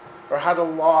come, or how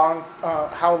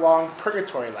long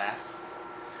purgatory lasts,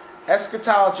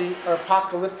 eschatology, or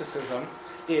apocalypticism,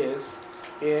 is,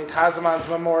 in Kazimann's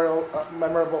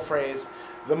memorable phrase,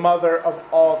 the mother of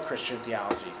all Christian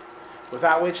theology,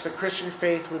 without which the Christian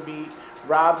faith would be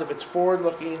robbed of its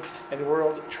forward-looking and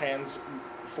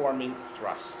world-transforming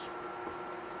thrust.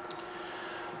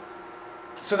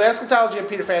 So the eschatology of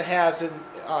Peter Phan has,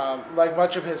 like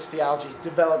much of his theology,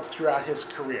 developed throughout his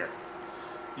career.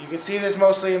 You can see this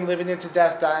mostly in Living into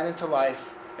Death, Dying into Life,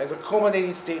 as a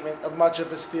culminating statement of much of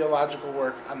his theological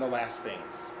work on the last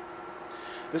things.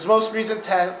 This most recent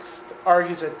text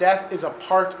argues that death is a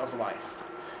part of life,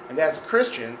 and as a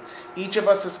Christian, each of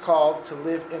us is called to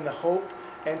live in the hope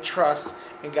and trust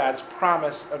in God's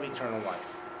promise of eternal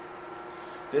life.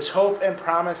 This hope and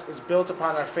promise is built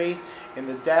upon our faith in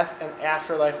the death and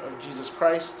afterlife of Jesus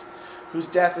Christ, whose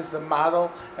death is the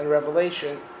model and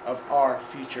revelation of our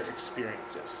future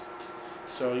experiences.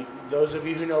 So those of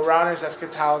you who know Rahner's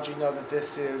eschatology know that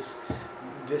this is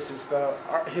his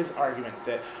argument,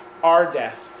 that our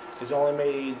death is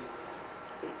only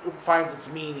finds its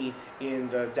meaning in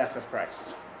the death of Christ.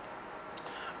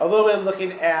 A little bit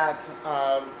looking at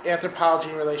anthropology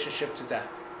in relationship to death.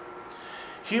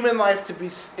 Human life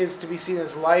is to be seen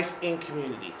as life in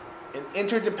community, in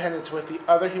interdependence with the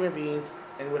other human beings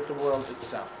and with the world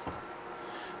itself.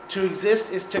 To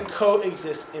exist is to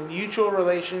coexist in mutual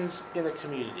relations in a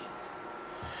community.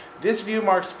 This view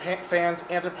marks Phan's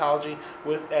anthropology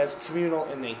as communal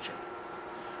in nature.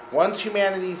 One's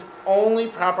humanity is only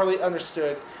properly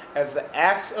understood as the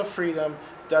acts of freedom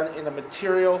done in a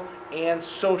material and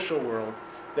social world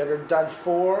that are done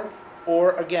for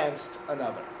or against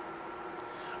another.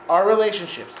 Our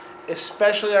relationships,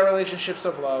 especially our relationships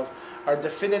of love, are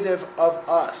definitive of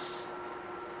us.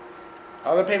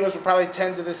 Other papers will probably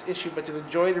tend to this issue, but to the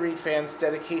joy to read Phan's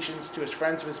dedications to his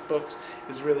friends of his books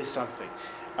is really something.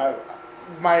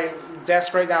 My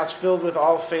desk right now is filled with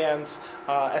all Phan's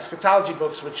eschatology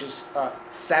books, which is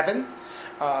 7.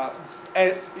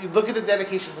 And you look at the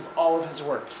dedications of all of his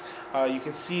works. You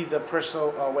can see the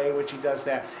personal way in which he does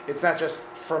that. It's not just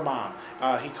for mom.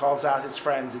 He calls out his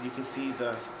friends, and you can see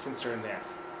the concern there.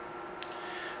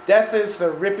 Death is the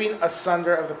ripping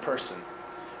asunder of the person,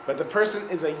 but the person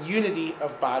is a unity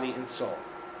of body and soul.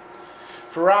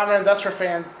 For Rahner, and thus for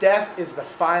Phan, death is the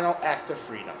final act of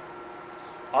freedom.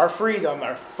 Our freedom,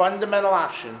 our fundamental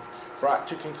option, brought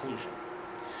to conclusion.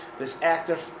 This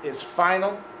act is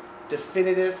final,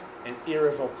 definitive, and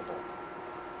irrevocable.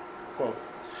 Quote,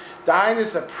 dying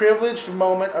is the privileged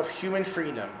moment of human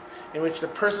freedom in which the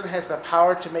person has the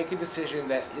power to make a decision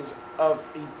that is of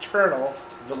eternal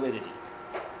validity.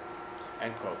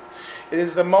 End quote. It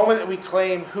is the moment that we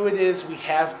claim who it is we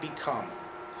have become.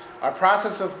 Our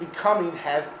process of becoming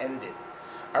has ended.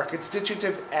 Our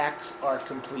constitutive acts are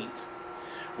complete.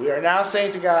 We are now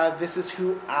saying to God, this is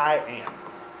who I am.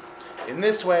 In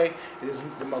this way, it is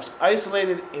the most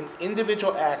isolated and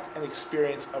individual act and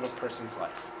experience of a person's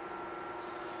life.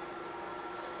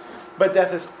 But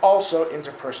death is also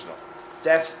interpersonal.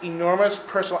 Death's enormous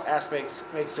personal aspects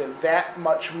makes it that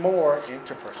much more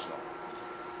interpersonal.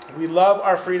 We love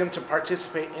our freedom to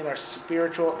participate in our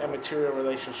spiritual and material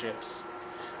relationships.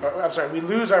 We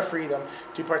lose our freedom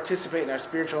to participate in our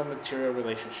spiritual and material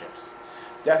relationships.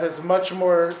 Death is much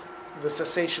more the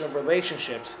cessation of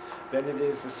relationships than it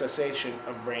is the cessation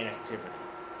of brain activity.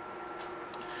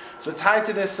 So tied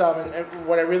to this and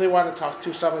what I really want to talk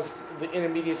to some is the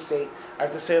intermediate state. I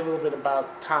have to say a little bit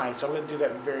about time, so I'm going to do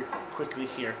that very quickly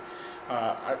here.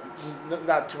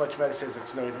 Not too much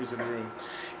metaphysics, knowing who's in the room.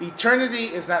 Eternity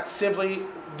is not simply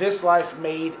this life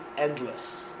made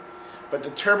endless, but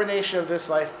the termination of this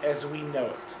life as we know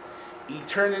it.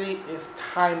 Eternity is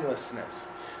timelessness.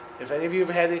 If any of you have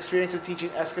had the experience of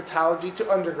teaching eschatology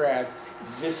to undergrads,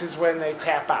 this is when they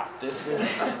tap out. This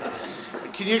is.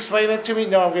 Can you explain that to me?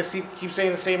 No, I'm going to keep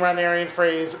saying the same Reinarian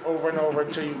phrase over and over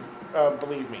until you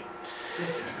believe me.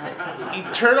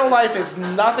 Eternal life is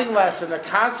nothing less than the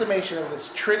consummation of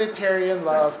this Trinitarian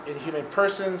love in human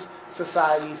persons,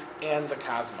 societies, and the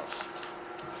cosmos.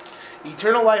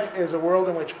 Eternal life is a world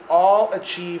in which all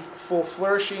achieve full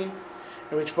flourishing,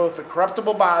 in which both the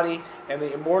corruptible body and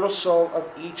the immortal soul of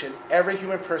each and every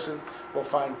human person will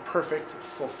find perfect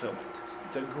fulfillment.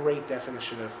 It's a great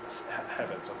definition of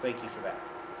heaven, so thank you for that.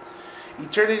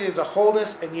 Eternity is a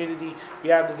wholeness and unity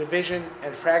beyond the division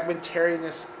and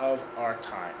fragmentariness of our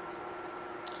time.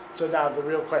 So now the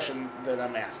real question that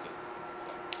I'm asking.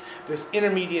 This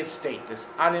intermediate state, this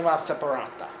anima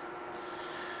separata.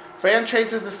 Phan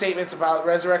traces the statements about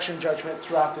resurrection judgment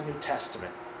throughout the New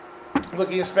Testament,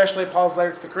 looking especially at Paul's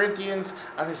letter to the Corinthians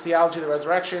on his theology of the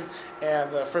resurrection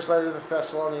and the first letter to the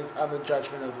Thessalonians on the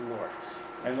judgment of the Lord.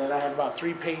 And then I have about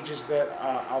 3 pages that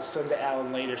I'll send to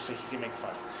Alan later so he can make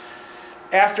fun.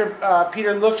 After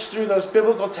Peter looks through those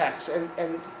biblical texts,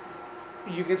 and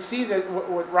you can see that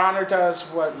what Rahner does,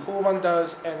 what Kuhlman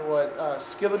does, and what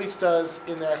Skilebix does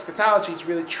in their eschatology is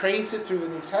really trace it through the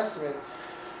New Testament,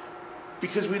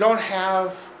 because we don't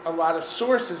have a lot of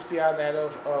sources beyond that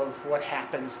of what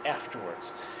happens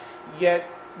afterwards. Yet,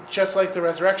 just like the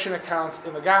resurrection accounts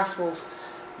in the Gospels,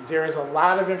 there is a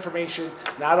lot of information,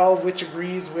 not all of which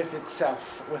agrees with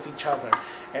itself, with each other.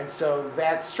 And so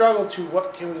that struggle to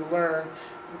what can we learn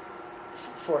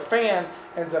for Phan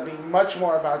ends up being much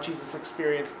more about Jesus'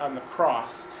 experience on the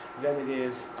cross than it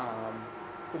is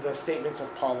the statements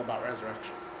of Paul about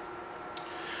resurrection.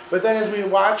 But then as we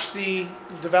watch the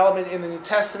development in the New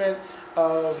Testament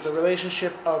of the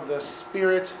relationship of the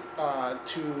Spirit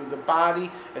to the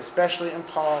body, especially in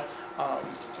Paul,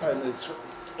 and there's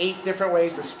 8 different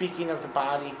ways of speaking of the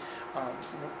body.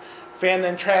 Phan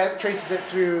then traces it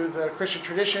through the Christian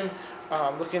tradition,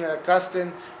 looking at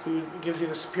Augustine, who gives you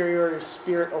the superiority of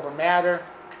spirit over matter.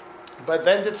 But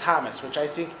then to Thomas, which I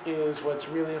think is what's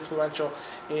really influential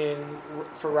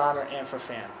for Rahner and for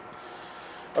Phan.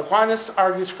 Aquinas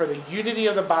argues for the unity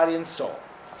of the body and soul.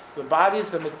 The body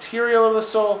is the material of the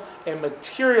soul and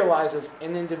materializes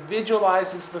and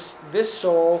individualizes this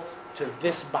soul to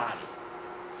this body.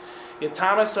 Yet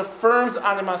Thomas affirms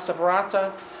anima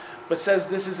separata, but says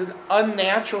this is an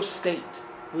unnatural state.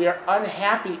 We are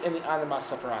unhappy in the anima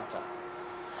separata.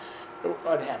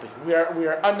 Unhappy. We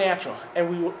are unnatural,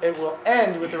 and it will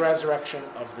end with the resurrection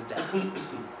of the dead.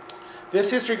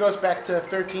 This history goes back to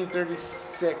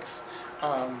 1336.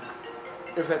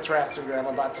 If that's Ratzinger, I'm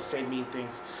about to say mean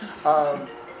things.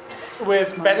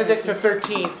 With Benedict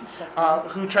XIII,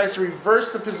 who tries to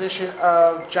reverse the position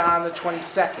of John the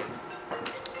 22nd.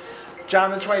 John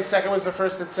the 22nd was the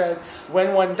first that said,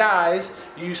 when one dies,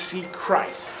 you see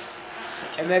Christ.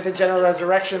 And then at the general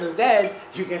resurrection of the dead,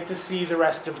 you get to see the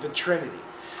rest of the Trinity.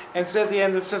 And so at the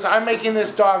end it says, I'm making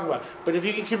this dogma, but if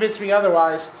you can convince me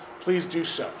otherwise, please do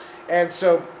so. And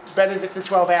so Benedict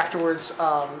XII afterwards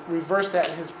reversed that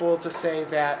in his bull to say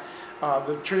that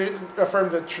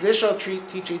affirmed the traditional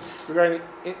teaching regarding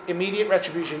immediate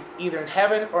retribution either in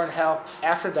heaven or in hell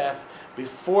after death,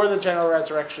 before the general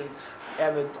resurrection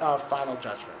and the final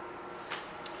judgment.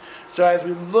 So as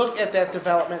we look at that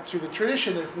development through the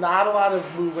tradition, there's not a lot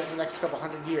of movement in the next couple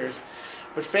hundred years.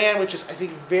 But Phan, which is I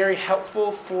think very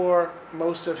helpful for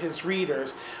most of his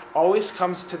readers, always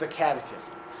comes to the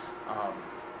catechism.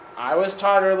 I was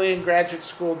taught early in graduate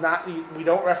school, we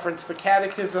don't reference the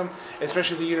catechism,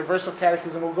 especially the universal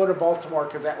catechism. We'll go to Baltimore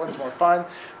because that one's more fun,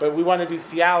 but we want to do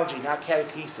theology, not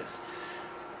catechesis.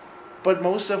 But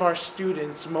most of our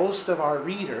students, most of our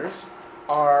readers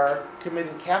are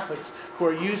committed Catholics who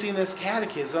are using this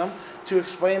catechism to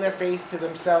explain their faith to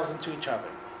themselves and to each other.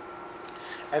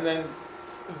 and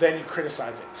then you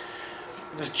criticize it.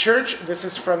 The church, this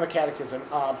is from the Catechism,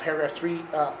 paragraph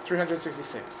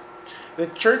 366. The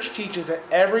church teaches that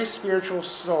every spiritual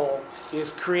soul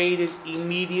is created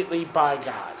immediately by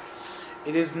God.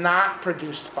 It is not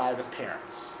produced by the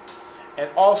parents. And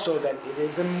also that it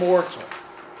is immortal.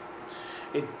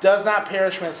 It does not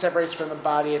perish when it separates from the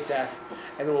body at death,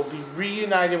 and it will be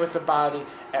reunited with the body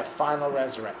at final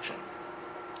resurrection.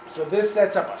 So this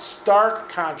sets up a stark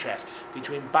contrast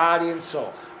between body and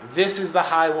soul. This is the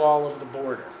high wall of the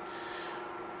border,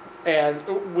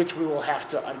 and which we will have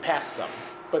to unpack some.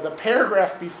 But the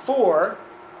paragraph before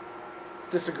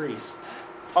disagrees,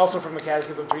 also from the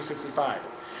Catechism 365.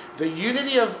 The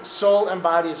unity of soul and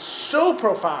body is so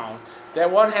profound that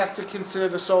one has to consider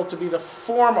the soul to be the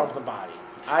form of the body,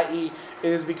 i.e.,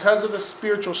 it is because of the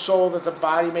spiritual soul that the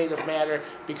body made of matter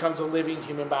becomes a living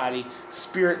human body.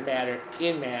 Spirit and matter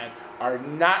in man are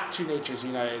not two natures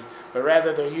united, but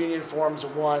rather their union forms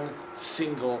one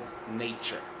single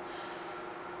nature.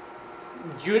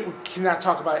 You cannot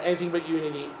talk about anything but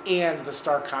unity and the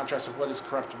stark contrast of what is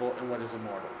corruptible and what is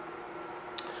immortal.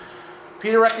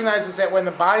 Peter recognizes that when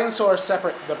the body and soul are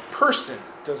separate, the person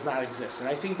does not exist. And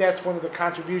I think that's one of the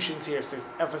contributions here, is to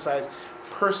emphasize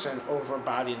person over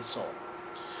body and soul.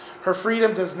 Her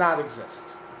freedom does not exist.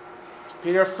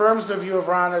 Peter affirms the view of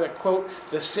Rahner that, quote,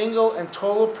 the single and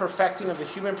total perfecting of the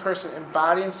human person in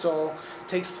body and soul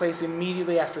takes place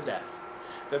immediately after death.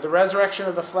 That the resurrection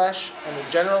of the flesh and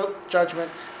the general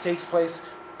judgment takes place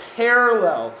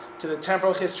parallel to the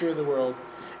temporal history of the world,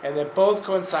 and that both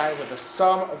coincide with the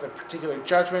sum of the particular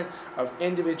judgment of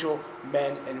individual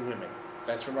men and women.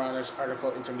 That's from Rahner's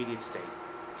article, Intermediate State.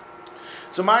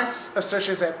 So my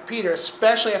assertion is that Peter,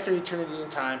 especially after eternity and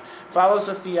time, follows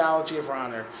the theology of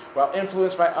Rahner, while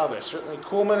influenced by others. Certainly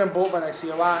Kuhlman and Bultmann I see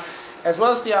a lot, as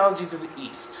well as theologies of the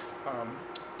East.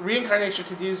 Reincarnation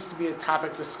continues to be a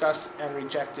topic discussed and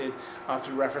rejected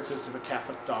through references to the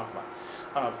Catholic dogma.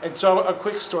 And so a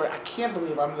quick story. I can't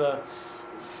believe I'm the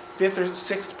 5th or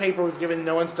 6th paper we've given.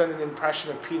 No one's done an impression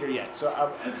of Peter yet,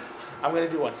 so I'm going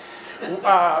to do one.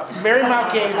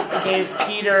 Marymount gave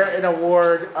Peter an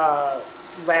award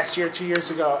last year, 2 years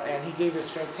ago, and he gave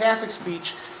this fantastic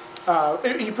speech.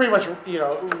 He pretty much,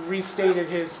 restated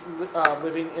his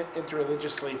living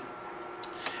interreligiously.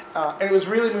 And it was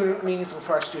really meaningful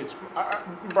for our students.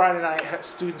 Brian and I have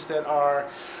students that are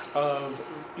of,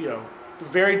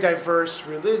 very diverse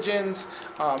religions,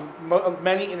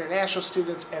 many international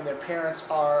students, and their parents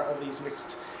are of these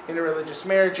mixed interreligious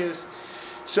marriages.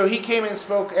 So he came and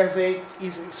spoke he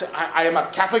said, I am a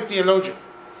Catholic theologian,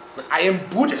 but I am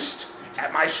Buddhist.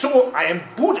 At my soul, I am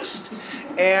Buddhist.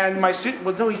 And my student,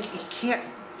 well, no, he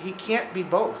can't be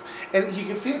both. And you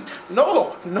can see,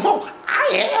 no,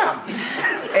 I am.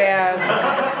 And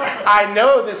I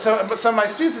know that some of my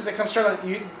students, as they come straight,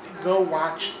 you go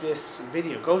watch this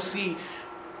video, go see.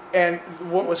 And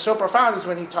what was so profound is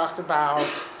when he talked about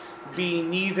being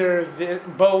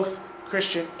both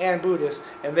Christian and Buddhist,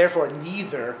 and therefore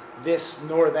neither this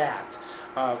nor that.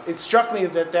 It struck me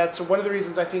that that's one of the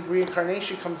reasons I think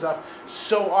reincarnation comes up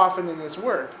so often in his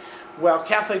work. Well,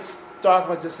 Catholic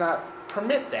dogma does not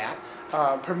permit that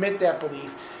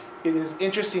belief. It is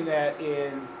interesting that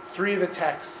in 3 of the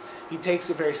texts, he takes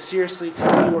it very seriously.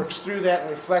 He works through that and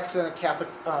reflects in a Catholic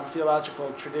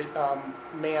theological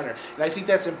manner. And I think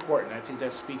that's important. I think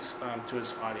that speaks to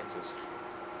his audiences.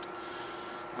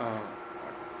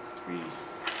 3.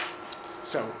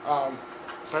 So,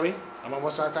 pardon me? I'm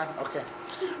almost out of time? Okay.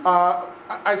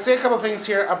 I'd say a couple things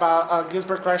here about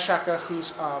Gisbert Gleischacke,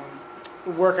 whose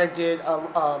work I did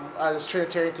on his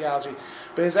Trinitarian theology.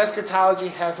 But his eschatology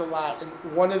has a lot. And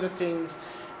one of the things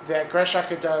that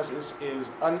Gleischacke does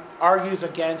is argues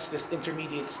against this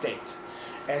intermediate state.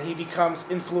 And he becomes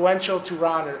influential to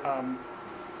Rahner.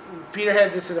 Peter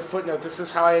had this in a footnote. This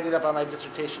is how I ended up on my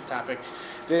dissertation topic.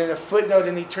 That in a footnote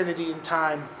in Eternity and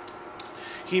Time,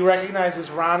 he recognizes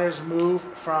Rahner's move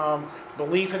from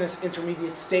belief in this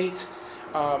intermediate state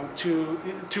to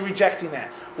rejecting that,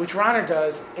 which Rahner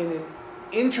does in an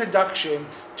introduction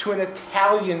to an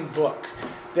Italian book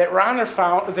that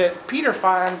Peter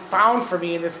Phan found for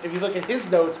me. And if you look at his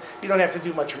notes, you don't have to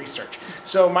do much research.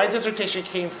 So my dissertation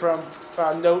came from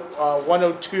note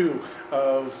 102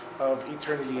 of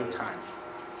Eternity and Time.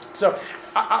 So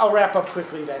I'll wrap up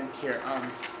quickly then here,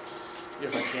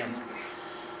 if I can.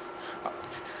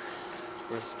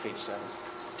 Where's page 7?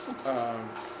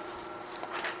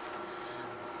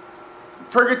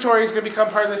 Purgatory is going to become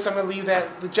part of this. I'm going to leave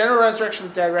that. The general resurrection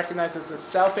of the dead recognizes that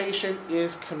salvation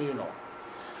is communal.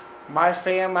 My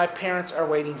parents are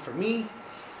waiting for me.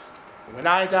 When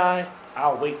I die,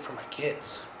 I'll wait for my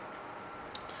kids.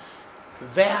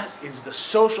 That is the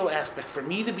social aspect. For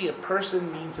me to be a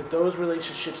person means that those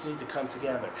relationships need to come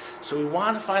together. So we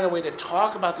want to find a way to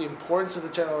talk about the importance of the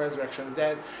general resurrection of the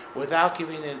dead without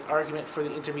giving an argument for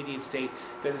the intermediate state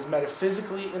that is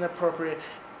metaphysically inappropriate,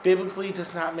 biblically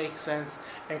does not make sense,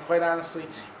 and quite honestly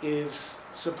is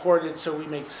supported so we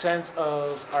make sense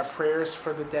of our prayers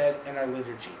for the dead and our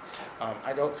liturgy.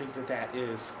 I don't think that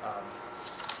is,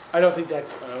 I don't think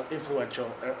that's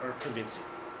influential or convincing.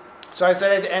 So I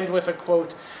said I'd end with a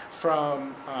quote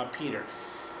from Peter.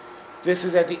 This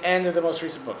is at the end of the most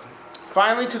recent book.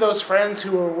 Finally, to those friends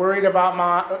who were worried about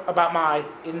my,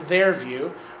 in their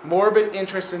view, morbid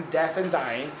interest in death and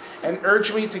dying, and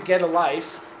urged me to get a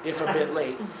life, if a bit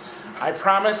late, I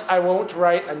promise I won't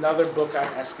write another book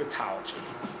on eschatology.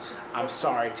 I'm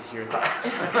sorry to hear that.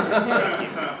 Thank you.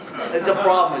 It's a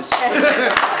promise.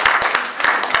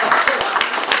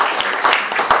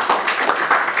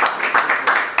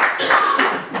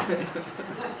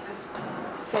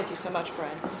 Thank you so much,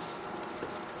 Brian.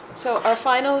 So our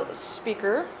final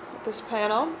speaker at this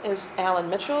panel is Alan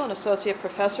Mitchell, an associate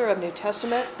professor of New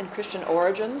Testament and Christian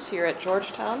origins here at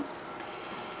Georgetown.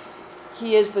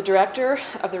 He is the director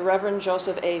of the Reverend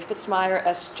Joseph A. Fitzmyer,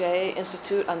 S.J.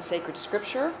 Institute on Sacred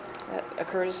Scripture that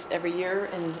occurs every year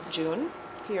in June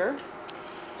here.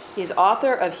 He's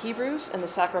author of Hebrews and the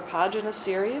Sacropaginus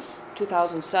series,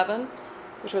 2007,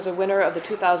 which was a winner of the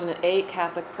 2008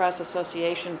 Catholic Press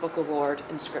Association Book Award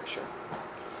in Scripture.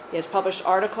 He has published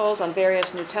articles on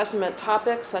various New Testament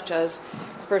topics such as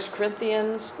 1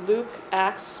 Corinthians, Luke,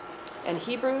 Acts, and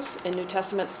Hebrews in New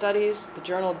Testament Studies, the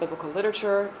Journal of Biblical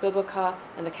Literature, Biblica,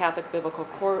 and the Catholic Biblical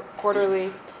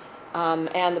Quarterly,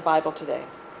 and the Bible Today.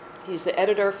 He's the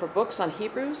editor for books on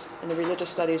Hebrews in the Religious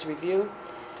Studies Review.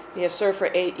 He has served for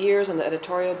 8 years on the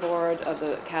editorial board of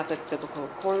the Catholic Biblical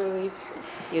Quarterly.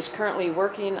 He is currently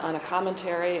working on a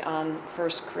commentary on 1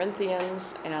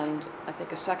 Corinthians, and I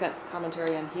think a second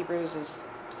commentary on Hebrews is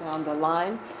down the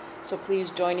line. So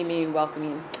please join me in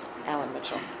welcoming Alan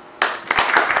Mitchell.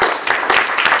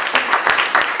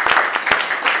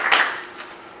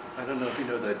 I don't know if you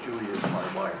know that Julia is my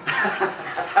wife.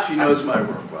 She knows my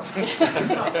work well.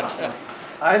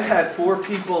 I've had 4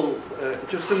 people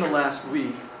just in the last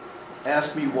week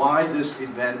ask me why this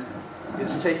event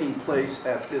is taking place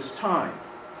at this time.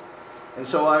 And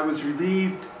so I was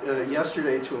relieved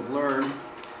yesterday to have learned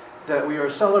that we are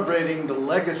celebrating the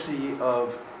legacy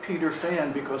of Peter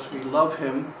Phan because we love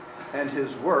him and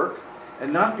his work,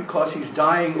 and not because he's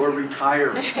dying or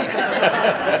retiring.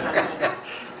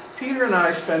 Peter and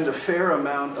I spend a fair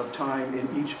amount of time in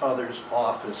each other's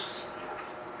offices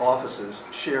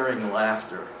sharing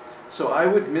laughter. So I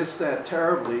would miss that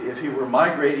terribly if he were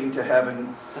migrating to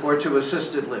heaven or to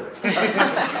assisted living.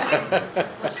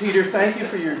 Peter, thank you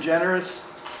for your generous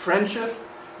friendship,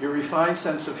 your refined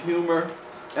sense of humor,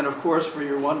 and of course for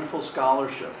your wonderful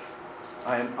scholarship.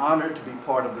 I am honored to be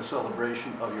part of the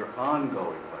celebration of your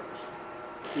ongoing legacy,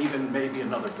 even maybe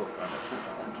another book on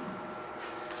eschatology.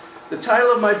 The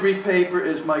title of my brief paper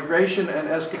is Migration and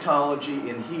Eschatology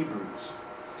in Hebrews.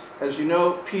 As you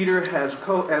know, Peter has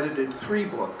co-edited 3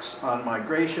 books on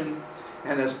migration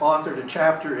and has authored a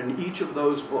chapter in each of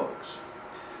those books.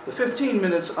 The 15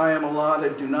 minutes I am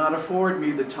allotted do not afford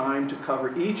me the time to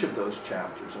cover each of those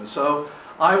chapters, and so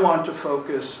I want to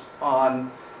focus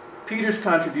on Peter's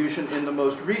contribution in the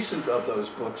most recent of those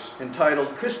books,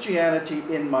 entitled Christianity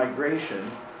in Migration,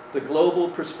 The Global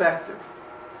Perspective,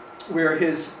 where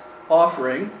his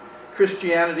offering,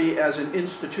 Christianity as an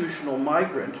Institutional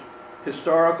Migrant,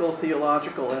 Historical,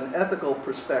 Theological, and Ethical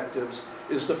Perspectives,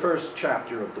 is the first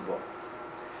chapter of the book.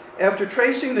 After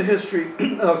tracing the history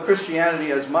of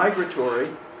Christianity as migratory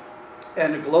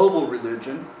and a global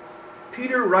religion,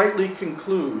 Peter rightly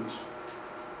concludes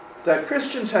that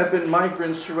Christians have been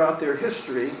migrants throughout their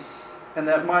history, and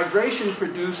that migration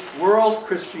produced world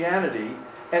Christianity,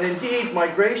 and indeed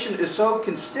migration is so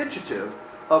constitutive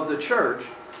of the church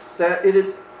that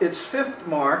its 5th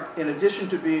mark, in addition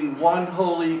to being one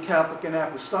holy, Catholic, and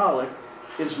apostolic,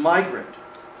 is migrant.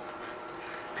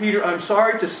 Peter, I'm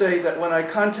sorry to say that when I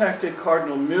contacted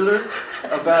Cardinal Müller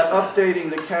about updating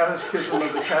the Catechism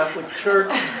of the Catholic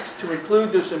Church to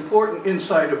include this important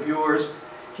insight of yours,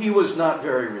 he was not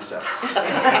very receptive.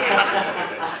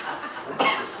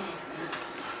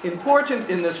 Important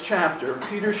in this chapter,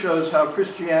 Peter shows how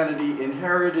Christianity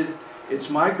inherited its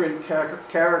migrant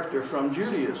character from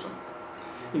Judaism.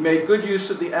 He made good use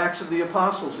of the Acts of the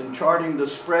Apostles in charting the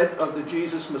spread of the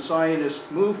Jesus Messianist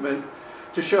movement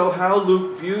to show how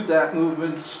Luke viewed that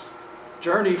movement's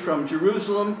journey from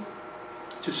Jerusalem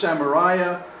to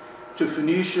Samaria to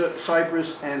Phoenicia,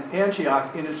 Cyprus, and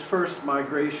Antioch in its first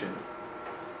migration.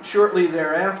 Shortly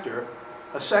thereafter,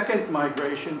 A second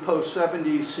migration,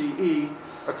 post-70 CE,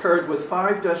 occurred with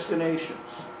 5 destinations.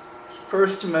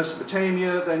 First to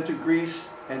Mesopotamia, then to Greece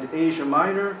and Asia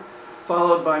Minor,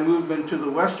 followed by movement to the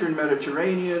Western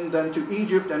Mediterranean, then to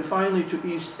Egypt, and finally to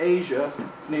East Asia,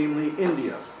 namely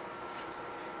India.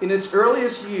 In its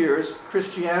earliest years,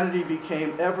 Christianity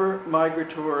became ever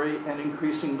migratory and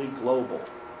increasingly global.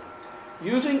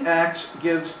 Using Acts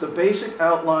gives the basic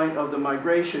outline of the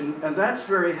migration, and that's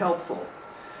very helpful.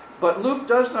 But Luke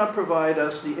does not provide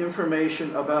us the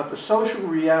information about the social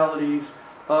realities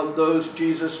of those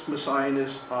Jesus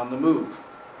Messianists on the move.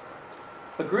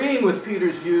 Agreeing with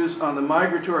Peter's views on the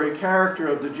migratory character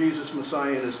of the Jesus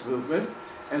Messianist movement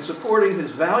and supporting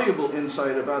his valuable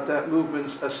insight about that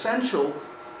movement's essential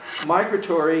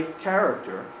migratory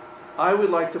character, I would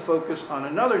like to focus on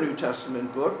another New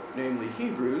Testament book, namely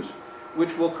Hebrews,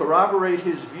 which will corroborate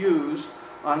his views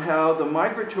on how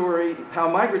migratory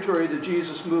the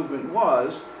Jesus movement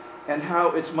was and how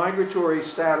its migratory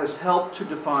status helped to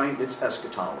define its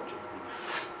eschatology.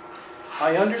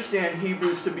 I understand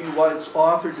Hebrews to be what its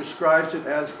author describes it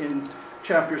as in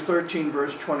chapter 13,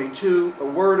 verse 22, a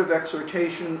word of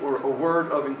exhortation or a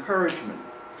word of encouragement.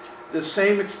 This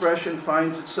same expression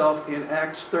finds itself in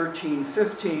Acts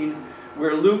 13:15,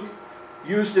 where Luke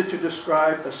used it to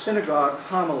describe a synagogue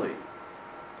homily.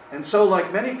 And so,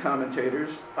 like many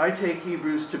commentators, I take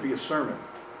Hebrews to be a sermon.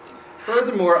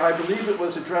 Furthermore, I believe it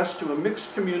was addressed to a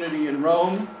mixed community in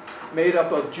Rome, made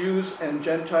up of Jews and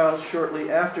Gentiles shortly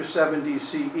after 70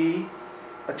 CE,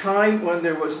 a time when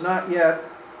there was not yet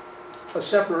a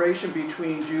separation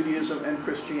between Judaism and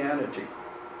Christianity.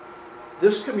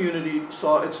 This community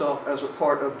saw itself as a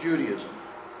part of Judaism.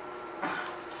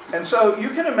 And so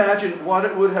you can imagine what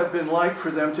it would have been like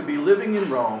for them to be living in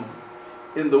Rome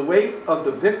in the wake of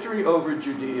the victory over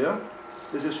Judea,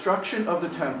 the destruction of the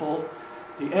temple,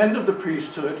 the end of the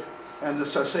priesthood, and the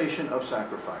cessation of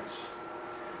sacrifice.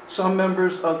 Some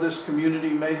members of this community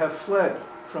may have fled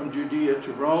from Judea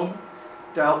to Rome.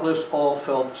 Doubtless all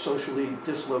felt socially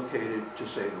dislocated, to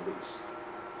say the least.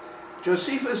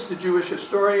 Josephus, the Jewish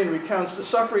historian, recounts the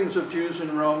sufferings of Jews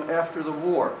in Rome after the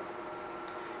war.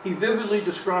 He vividly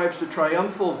describes the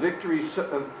triumphal victory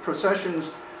processions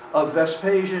of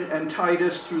Vespasian and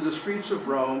Titus through the streets of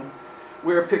Rome,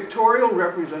 where pictorial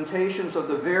representations of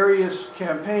the various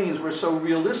campaigns were so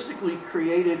realistically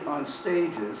created on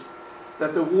stages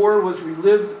that the war was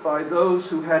relived by those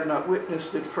who had not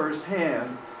witnessed it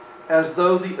firsthand, as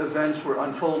though the events were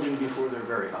unfolding before their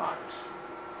very eyes.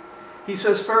 He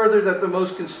says further that the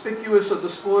most conspicuous of the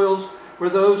spoils were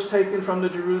those taken from the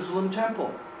Jerusalem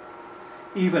temple,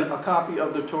 even a copy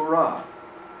of the Torah.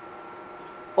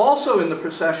 Also in the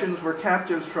processions were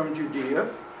captives from Judea,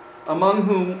 among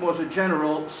whom was a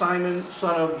general, Simon,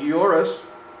 son of Gioras,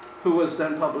 who was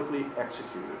then publicly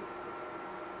executed.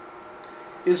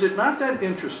 Is it not that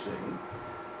interesting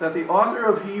that the author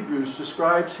of Hebrews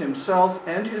describes himself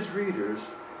and his readers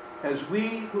as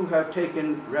we who have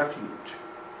taken refuge,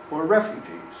 or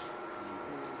refugees?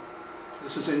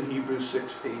 This is in Hebrews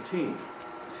 6:18.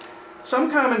 Some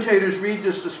commentators read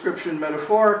this description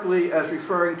metaphorically as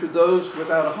referring to those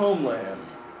without a homeland.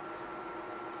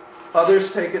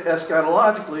 Others take it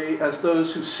eschatologically as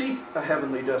those who seek a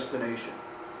heavenly destination.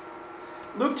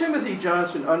 Luke Timothy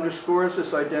Johnson underscores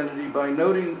this identity by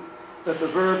noting that the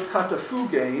verb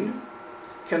katafugein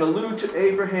can allude to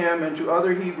Abraham and to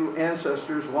other Hebrew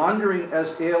ancestors wandering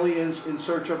as aliens in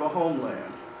search of a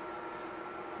homeland,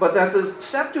 but that the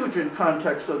Septuagint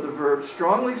context of the verb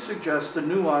strongly suggests the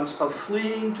nuance of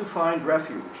fleeing to find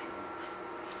refuge.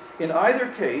 In either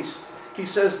case, he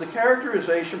says the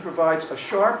characterization provides a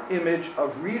sharp image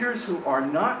of readers who are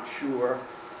not sure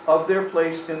of their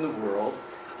place in the world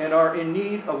and are in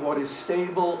need of what is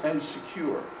stable and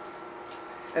secure.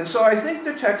 And so I think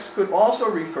the text could also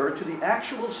refer to the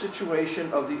actual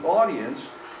situation of the audience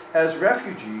as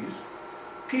refugees,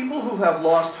 people who have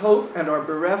lost hope and are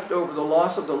bereft over the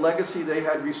loss of the legacy they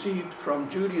had received from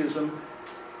Judaism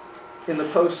in the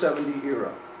post-70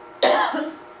 era.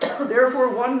 Therefore,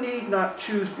 one need not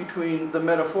choose between the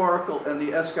metaphorical and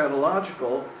the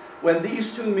eschatological when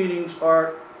these two meanings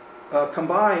are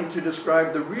combined to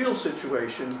describe the real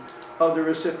situation of the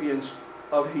recipients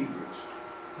of Hebrews.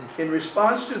 In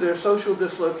response to their social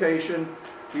dislocation,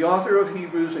 the author of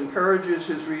Hebrews encourages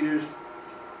his readers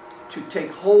to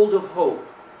take hold of hope,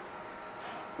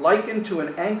 likened to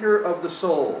an anchor of the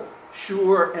soul,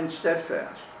 sure and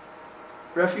steadfast.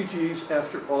 Refugees,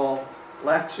 after all,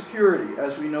 lack security,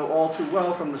 as we know all too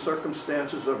well from the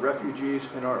circumstances of refugees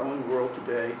in our own world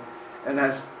today, and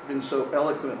has been so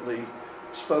eloquently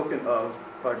spoken of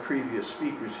by previous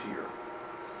speakers here.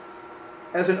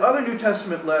 As in other New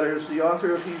Testament letters, the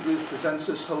author of Hebrews presents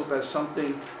this hope as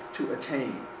something to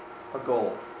attain, a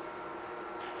goal.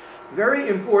 Very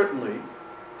importantly,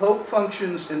 hope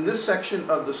functions in this section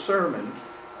of the sermon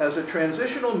as a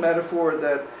transitional metaphor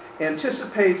that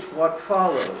anticipates what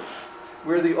follows,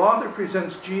 where the author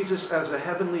presents Jesus as a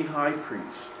heavenly high priest.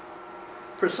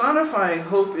 Personifying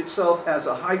hope itself as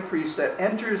a high priest that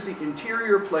enters the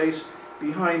interior place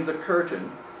behind the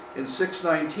curtain in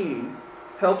 6:19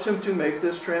 helps him to make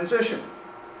this transition.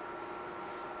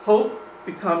 Hope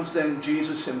becomes then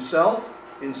Jesus himself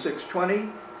in 6:20,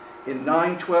 in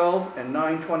 9:12 and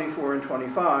 9:24 and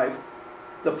 25,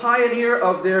 the pioneer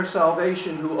of their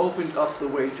salvation who opened up the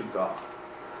way to God.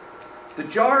 The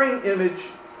jarring image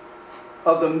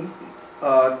of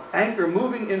the anchor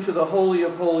moving into the Holy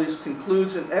of Holies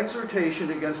concludes an exhortation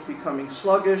against becoming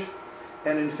sluggish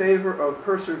and in favor of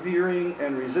persevering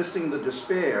and resisting the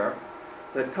despair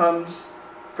that comes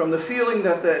from the feeling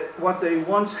that what they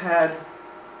once had,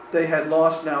 they had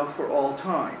lost now for all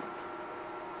time.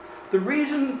 The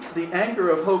reason the anchor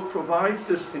of hope provides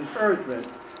this encouragement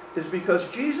is because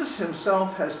Jesus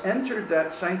himself has entered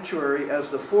that sanctuary as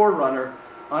the forerunner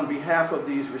on behalf of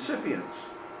these recipients.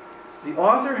 The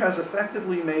author has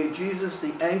effectively made Jesus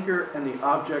the anchor and the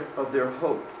object of their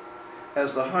hope,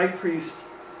 as the high priest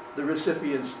the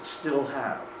recipients still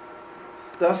have.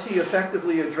 Thus, he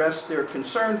effectively addressed their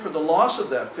concern for the loss of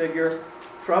that figure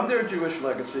from their Jewish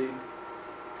legacy,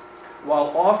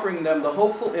 while offering them the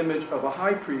hopeful image of a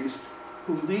high priest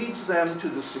who leads them to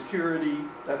the security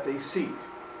that they seek.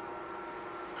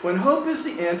 When hope is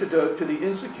the antidote to the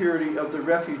insecurity of the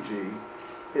refugee,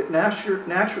 it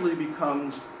naturally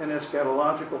becomes an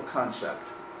eschatological concept.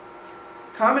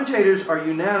 Commentators are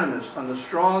unanimous on the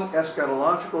strong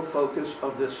eschatological focus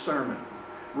of this sermon,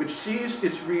 which sees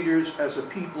its readers as a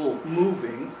people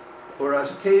moving, or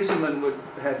as Caseman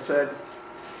had said,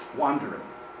 wandering.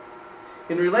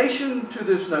 In relation to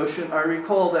this notion, I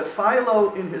recall that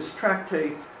Philo, in his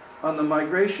tractate on the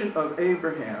migration of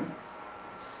Abraham,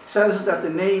 says that the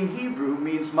name Hebrew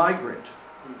means migrant.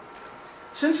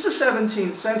 Since the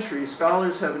 17th century,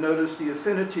 scholars have noticed the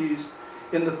affinities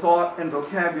in the thought and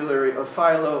vocabulary of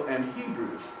Philo and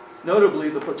Hebrews, notably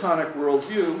the Platonic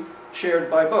worldview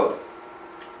shared by both.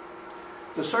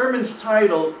 The sermon's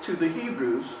title to the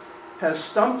Hebrews has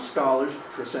stumped scholars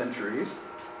for centuries,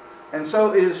 and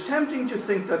so it is tempting to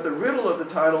think that the riddle of the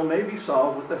title may be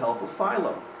solved with the help of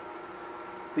Philo.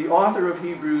 The author of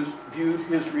Hebrews viewed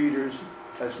his readers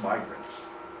as migrants.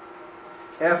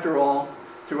 After all,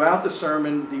 throughout the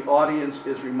sermon, the audience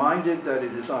is reminded that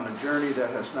it is on a journey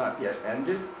that has not yet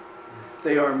ended.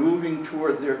 They are moving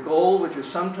toward their goal, which is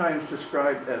sometimes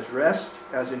described as rest,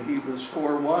 as in Hebrews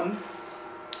 4:1,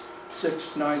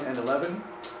 6, 9, and 11,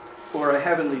 or a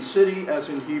heavenly city, as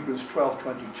in Hebrews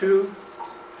 12:22,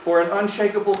 or an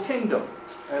unshakable kingdom,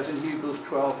 as in Hebrews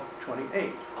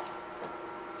 12:28.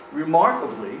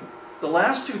 Remarkably, the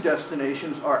last two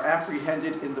destinations are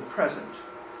apprehended in the present,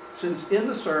 since in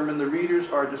the sermon the readers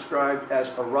are described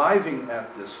as arriving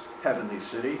at this heavenly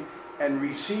city and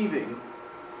receiving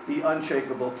the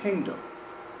unshakable kingdom.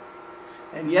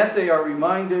 And yet they are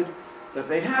reminded that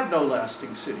they have no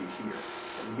lasting city here,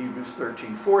 in Hebrews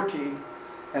 13:14,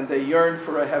 and they yearn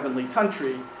for a heavenly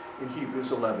country in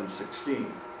Hebrews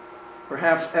 11:16.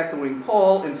 Perhaps echoing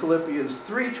Paul in Philippians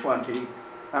 3:20,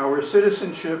 our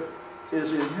citizenship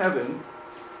is in heaven,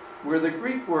 where the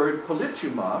Greek word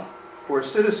politeuma, or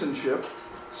citizenship,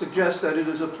 suggests that it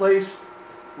is a place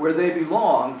where they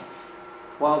belong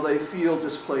while they feel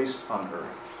displaced on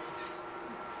earth.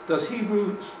 Thus,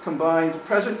 Hebrews combines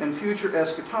present and future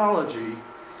eschatology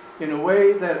in a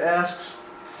way that asks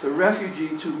the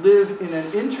refugee to live in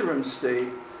an interim state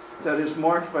that is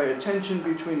marked by a tension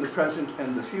between the present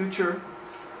and the future,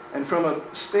 and from a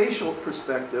spatial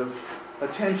perspective, a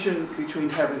tension between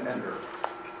heaven and earth.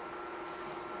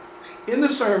 In the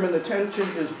sermon, the tension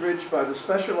is bridged by the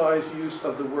specialized use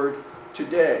of the word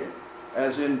today,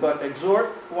 as in, but exhort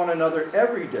one another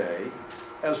every day,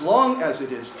 as long as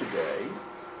it is today,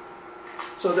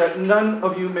 so that none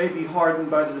of you may be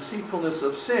hardened by the deceitfulness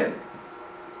of sin.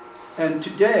 And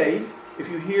today, if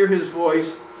you hear his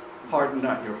voice, harden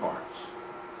not your hearts.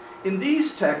 In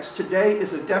these texts, today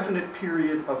is a definite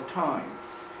period of time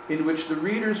in which the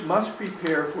readers must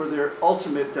prepare for their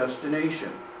ultimate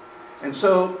destination. And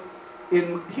so,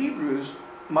 in Hebrews,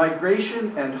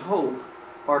 migration and hope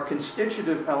are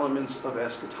constitutive elements of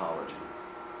eschatology.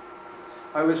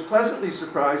 I was pleasantly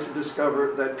surprised to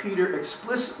discover that Peter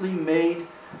explicitly made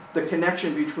the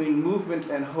connection between movement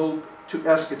and hope to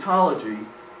eschatology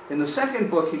in the second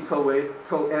book he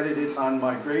co-edited on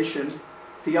migration,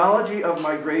 Theology of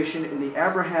Migration in the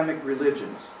Abrahamic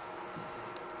Religions.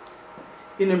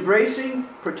 In embracing,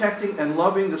 protecting, and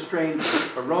loving the stranger,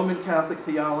 a Roman Catholic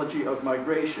theology of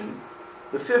migration,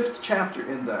 the 5th chapter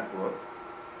in that book,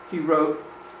 he wrote,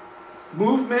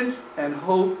 "Movement and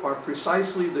hope are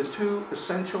precisely the two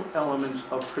essential elements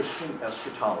of Christian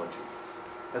eschatology.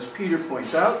 As Peter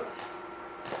points out,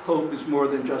 hope is more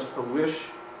than just a wish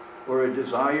or a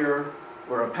desire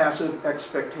or a passive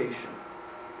expectation."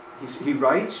 He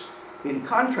writes, "In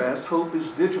contrast, hope is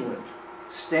vigilant,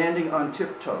 standing on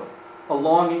tiptoe, a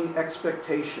longing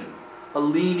expectation, a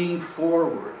leaning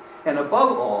forward, and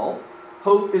above all,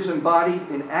 hope is embodied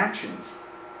in actions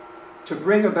to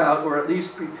bring about, or at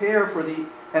least prepare for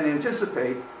and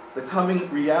anticipate the coming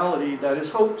reality that is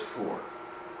hoped for."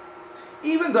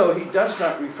 Even though he does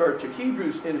not refer to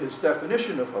Hebrews in his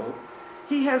definition of hope,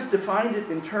 he has defined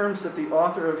it in terms that the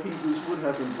author of Hebrews would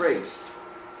have embraced.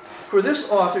 For this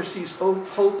author sees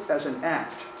hope as an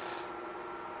act.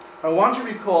 I want to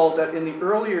recall that in the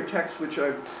earlier text which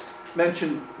I've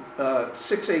mentioned,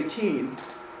 6:18,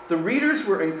 the readers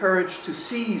were encouraged to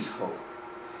seize hope.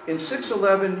 In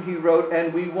 6:11 he wrote,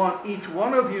 "And we want each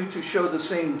one of you to show the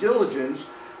same diligence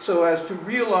so as to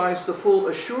realize the full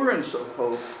assurance of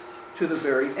hope to the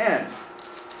very end."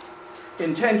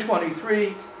 In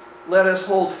 10:23, "Let us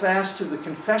hold fast to the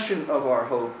confession of our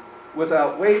hope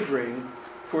without wavering,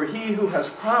 for he who has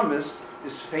promised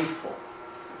is faithful."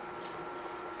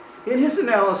 In his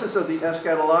analysis of the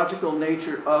eschatological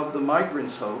nature of the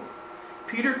migrant's hope,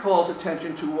 Peter calls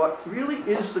attention to what really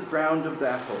is the ground of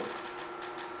that hope.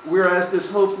 Whereas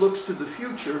this hope looks to the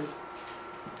future,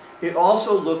 it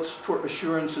also looks for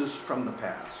assurances from the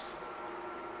past.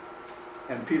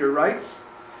 And Peter writes,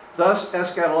 "Thus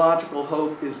eschatological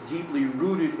hope is deeply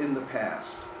rooted in the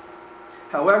past.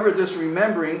 However, this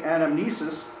remembering,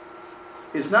 anamnesis,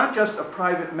 is not just a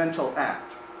private mental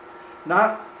act,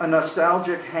 not a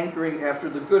nostalgic hankering after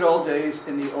the good old days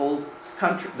in the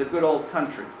good old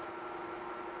country.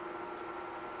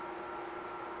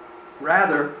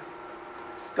 Rather,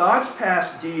 God's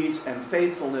past deeds and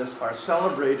faithfulness are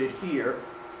celebrated here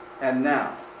and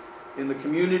now in the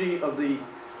community of the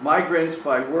migrants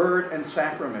by word and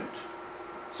sacrament,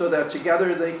 so that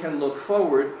together they can look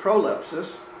forward, prolepsis,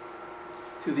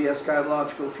 to the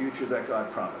eschatological future that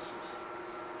God promises."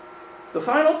 The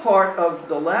final part of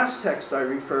the last text I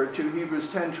referred to, Hebrews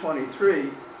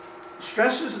 10:23,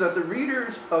 stresses that the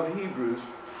readers of Hebrews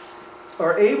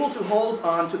are able to hold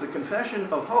on to the confession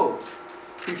of hope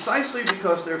precisely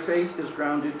because their faith is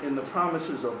grounded in the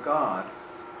promises of God,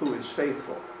 who is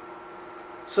faithful.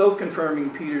 So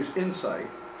confirming Peter's insight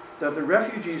that the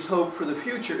refugees' hope for the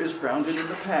future is grounded in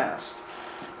the past.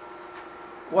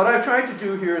 What I've tried to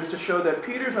do here is to show that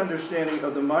Peter's understanding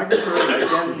of the migratory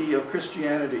identity of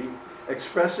Christianity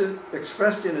expressed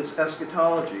in its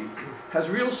eschatology has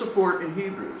real support in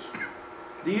Hebrews.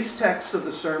 These texts of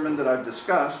the sermon that I've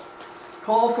discussed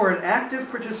call for an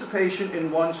active participation in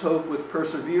one's hope with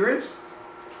perseverance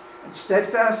and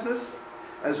steadfastness,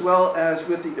 as well as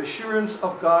with the assurance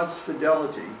of God's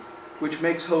fidelity, which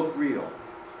makes hope real.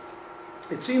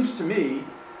 It seems to me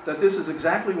that this is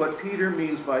exactly what Peter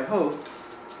means by hope,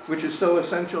 which is so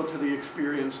essential to the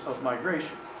experience of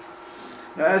migration.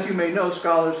 Now, as you may know,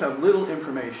 scholars have little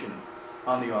information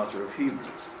on the author of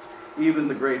Hebrews. Even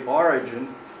the great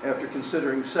Origen, after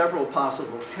considering several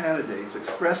possible candidates,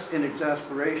 expressed in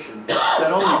exasperation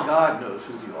that only God knows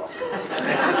who the author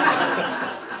is.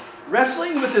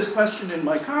 Wrestling with this question in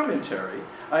my commentary,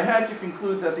 I had to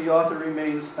conclude that the author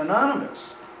remains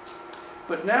anonymous.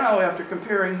 But now, after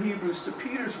comparing Hebrews to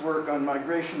Peter's work on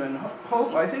migration and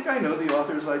hope, I think I know the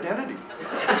author's identity.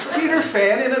 It's Peter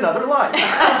Phan in another life.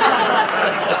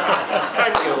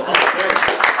 Thank you.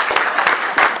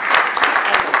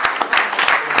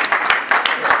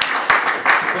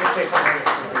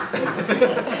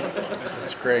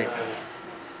 That's great.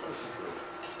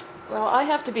 Well, I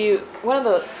have to be one of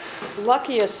the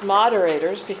luckiest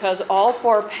moderators because all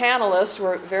four panelists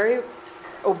were very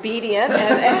obedient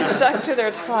and stuck to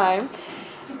their time.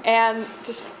 And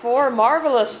just four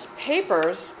marvelous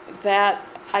papers that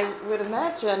I would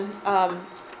imagine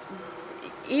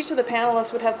each of the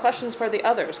panelists would have questions for the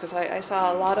others, because I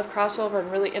saw a lot of crossover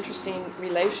and really interesting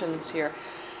relations here.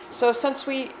 So since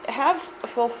we have a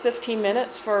full 15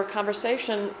 minutes for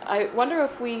conversation, I wonder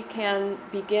if we can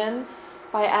begin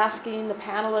by asking the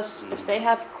panelists if they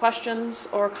have questions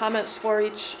or comments for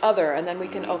each other, and then we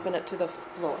can open it to the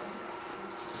floor.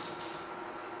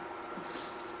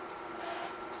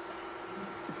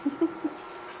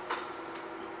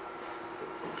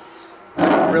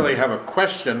 don't really have a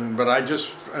question, but I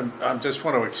just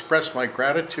want to express my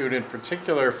gratitude in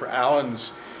particular for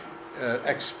Alan's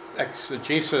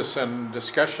exegesis and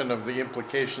discussion of the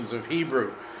implications of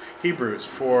Hebrews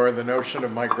for the notion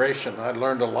of migration. I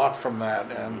learned a lot from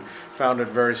that and found it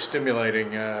very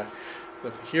stimulating.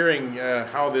 Hearing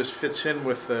how this fits in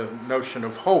with the notion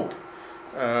of hope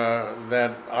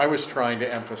that I was trying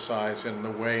to emphasize in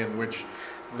the way in which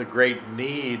the great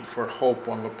need for hope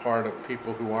on the part of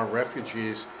people who are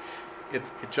refugees, it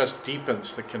just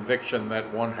deepens the conviction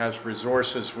that one has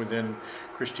resources within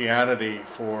Christianity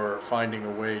for finding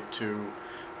a way to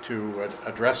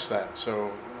address that.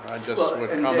 So I just would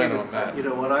comment David, on that. You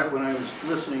know, when I was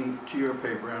listening to your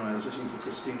paper and I was listening to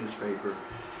Christina's paper,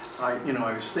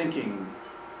 I was thinking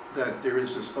that there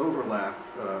is this overlap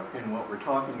in what we're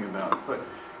talking about, but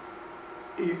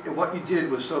what you did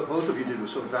was both of you did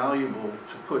was so valuable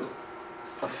to put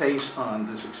a face on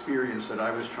this experience that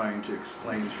I was trying to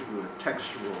explain through a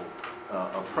textual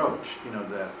approach.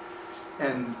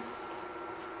 And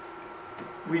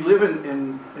we live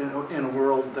in a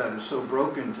world that is so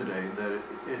broken today that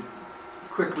it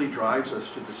quickly drives us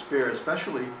to despair,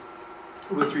 especially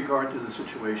with regard to the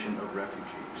situation of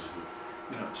refugees.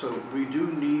 So we do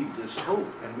need this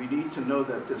hope, and we need to know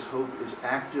that this hope is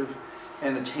active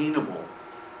and attainable,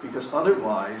 because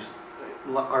otherwise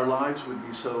our lives would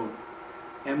be so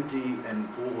empty and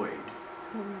void.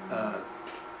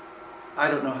 I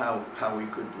don't know how we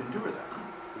could endure that.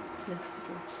 That's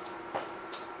true.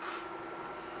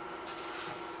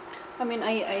 I mean,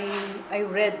 I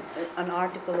read an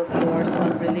article of yours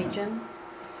on religion,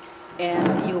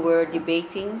 and you were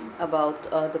debating about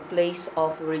the place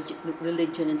of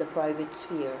religion in the private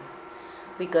sphere,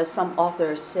 because some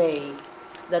authors say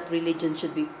that religion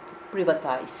should be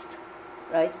privatized,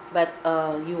 right? But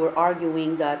you were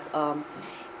arguing that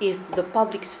if the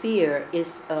public sphere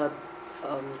is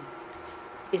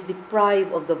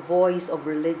deprived of the voice of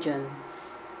religion,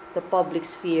 the public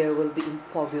sphere will be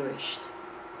impoverished.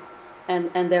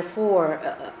 And therefore,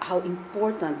 how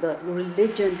important the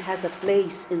religion has a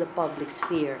place in the public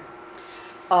sphere.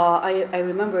 I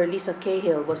remember Lisa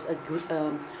Cahill was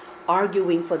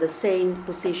arguing for the same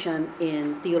position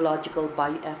in theological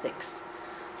bioethics,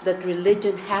 that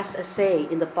religion has a say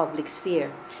in the public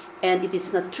sphere. And it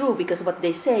is not true, because what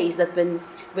they say is that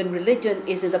when religion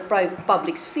is in the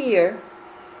public sphere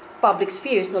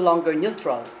is no longer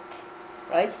neutral,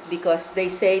 right? Because they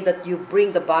say that you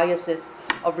bring the biases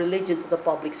of religion to the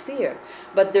public sphere.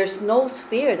 But there's no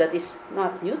sphere that is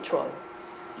not neutral.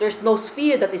 There's no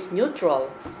sphere that is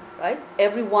neutral, right?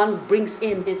 Everyone brings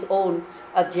in his own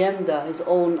agenda, his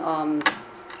own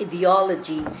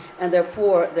ideology, and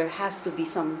therefore there has to be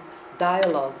some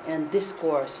dialogue and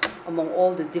discourse among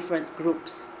all the different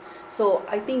groups. So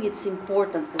I think it's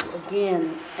important to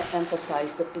again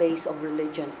emphasize the place of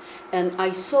religion. And I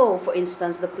saw, for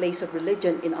instance, the place of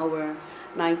religion in our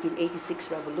 1986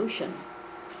 revolution,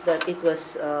 that it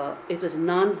was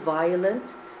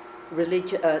non-violent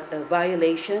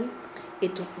violation.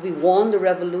 We won the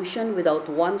revolution without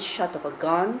one shot of a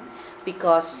gun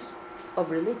because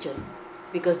of religion,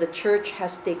 because the church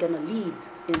has taken a lead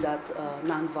in that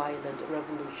non-violent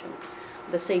revolution.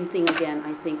 The same thing again,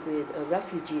 I think, with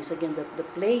refugees. Again, the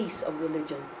place of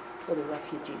religion for the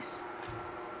refugees.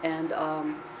 And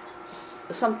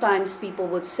sometimes people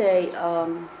would say,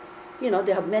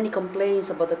 they have many complaints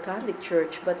about the Catholic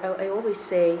Church, but I always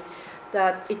say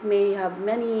that it may have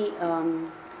many,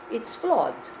 it's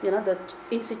flawed. The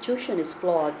institution is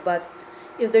flawed, but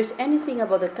if there's anything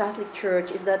about the Catholic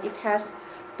Church is that it has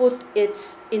put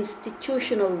its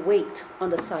institutional weight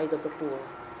on the side of the poor.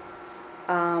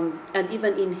 And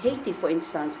even in Haiti, for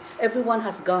instance, everyone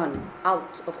has gone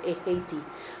out of Haiti.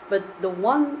 But the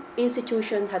one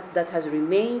institution that has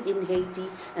remained in Haiti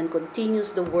and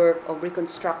continues the work of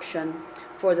reconstruction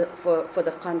for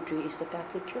the country is the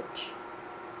Catholic Church.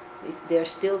 They're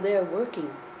still there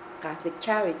working. Catholic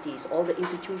Charities, all the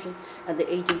institutions and the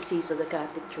agencies of the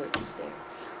Catholic Church is there.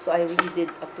 So I really did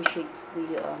appreciate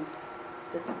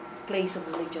the place of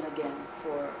religion again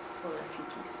for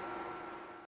refugees.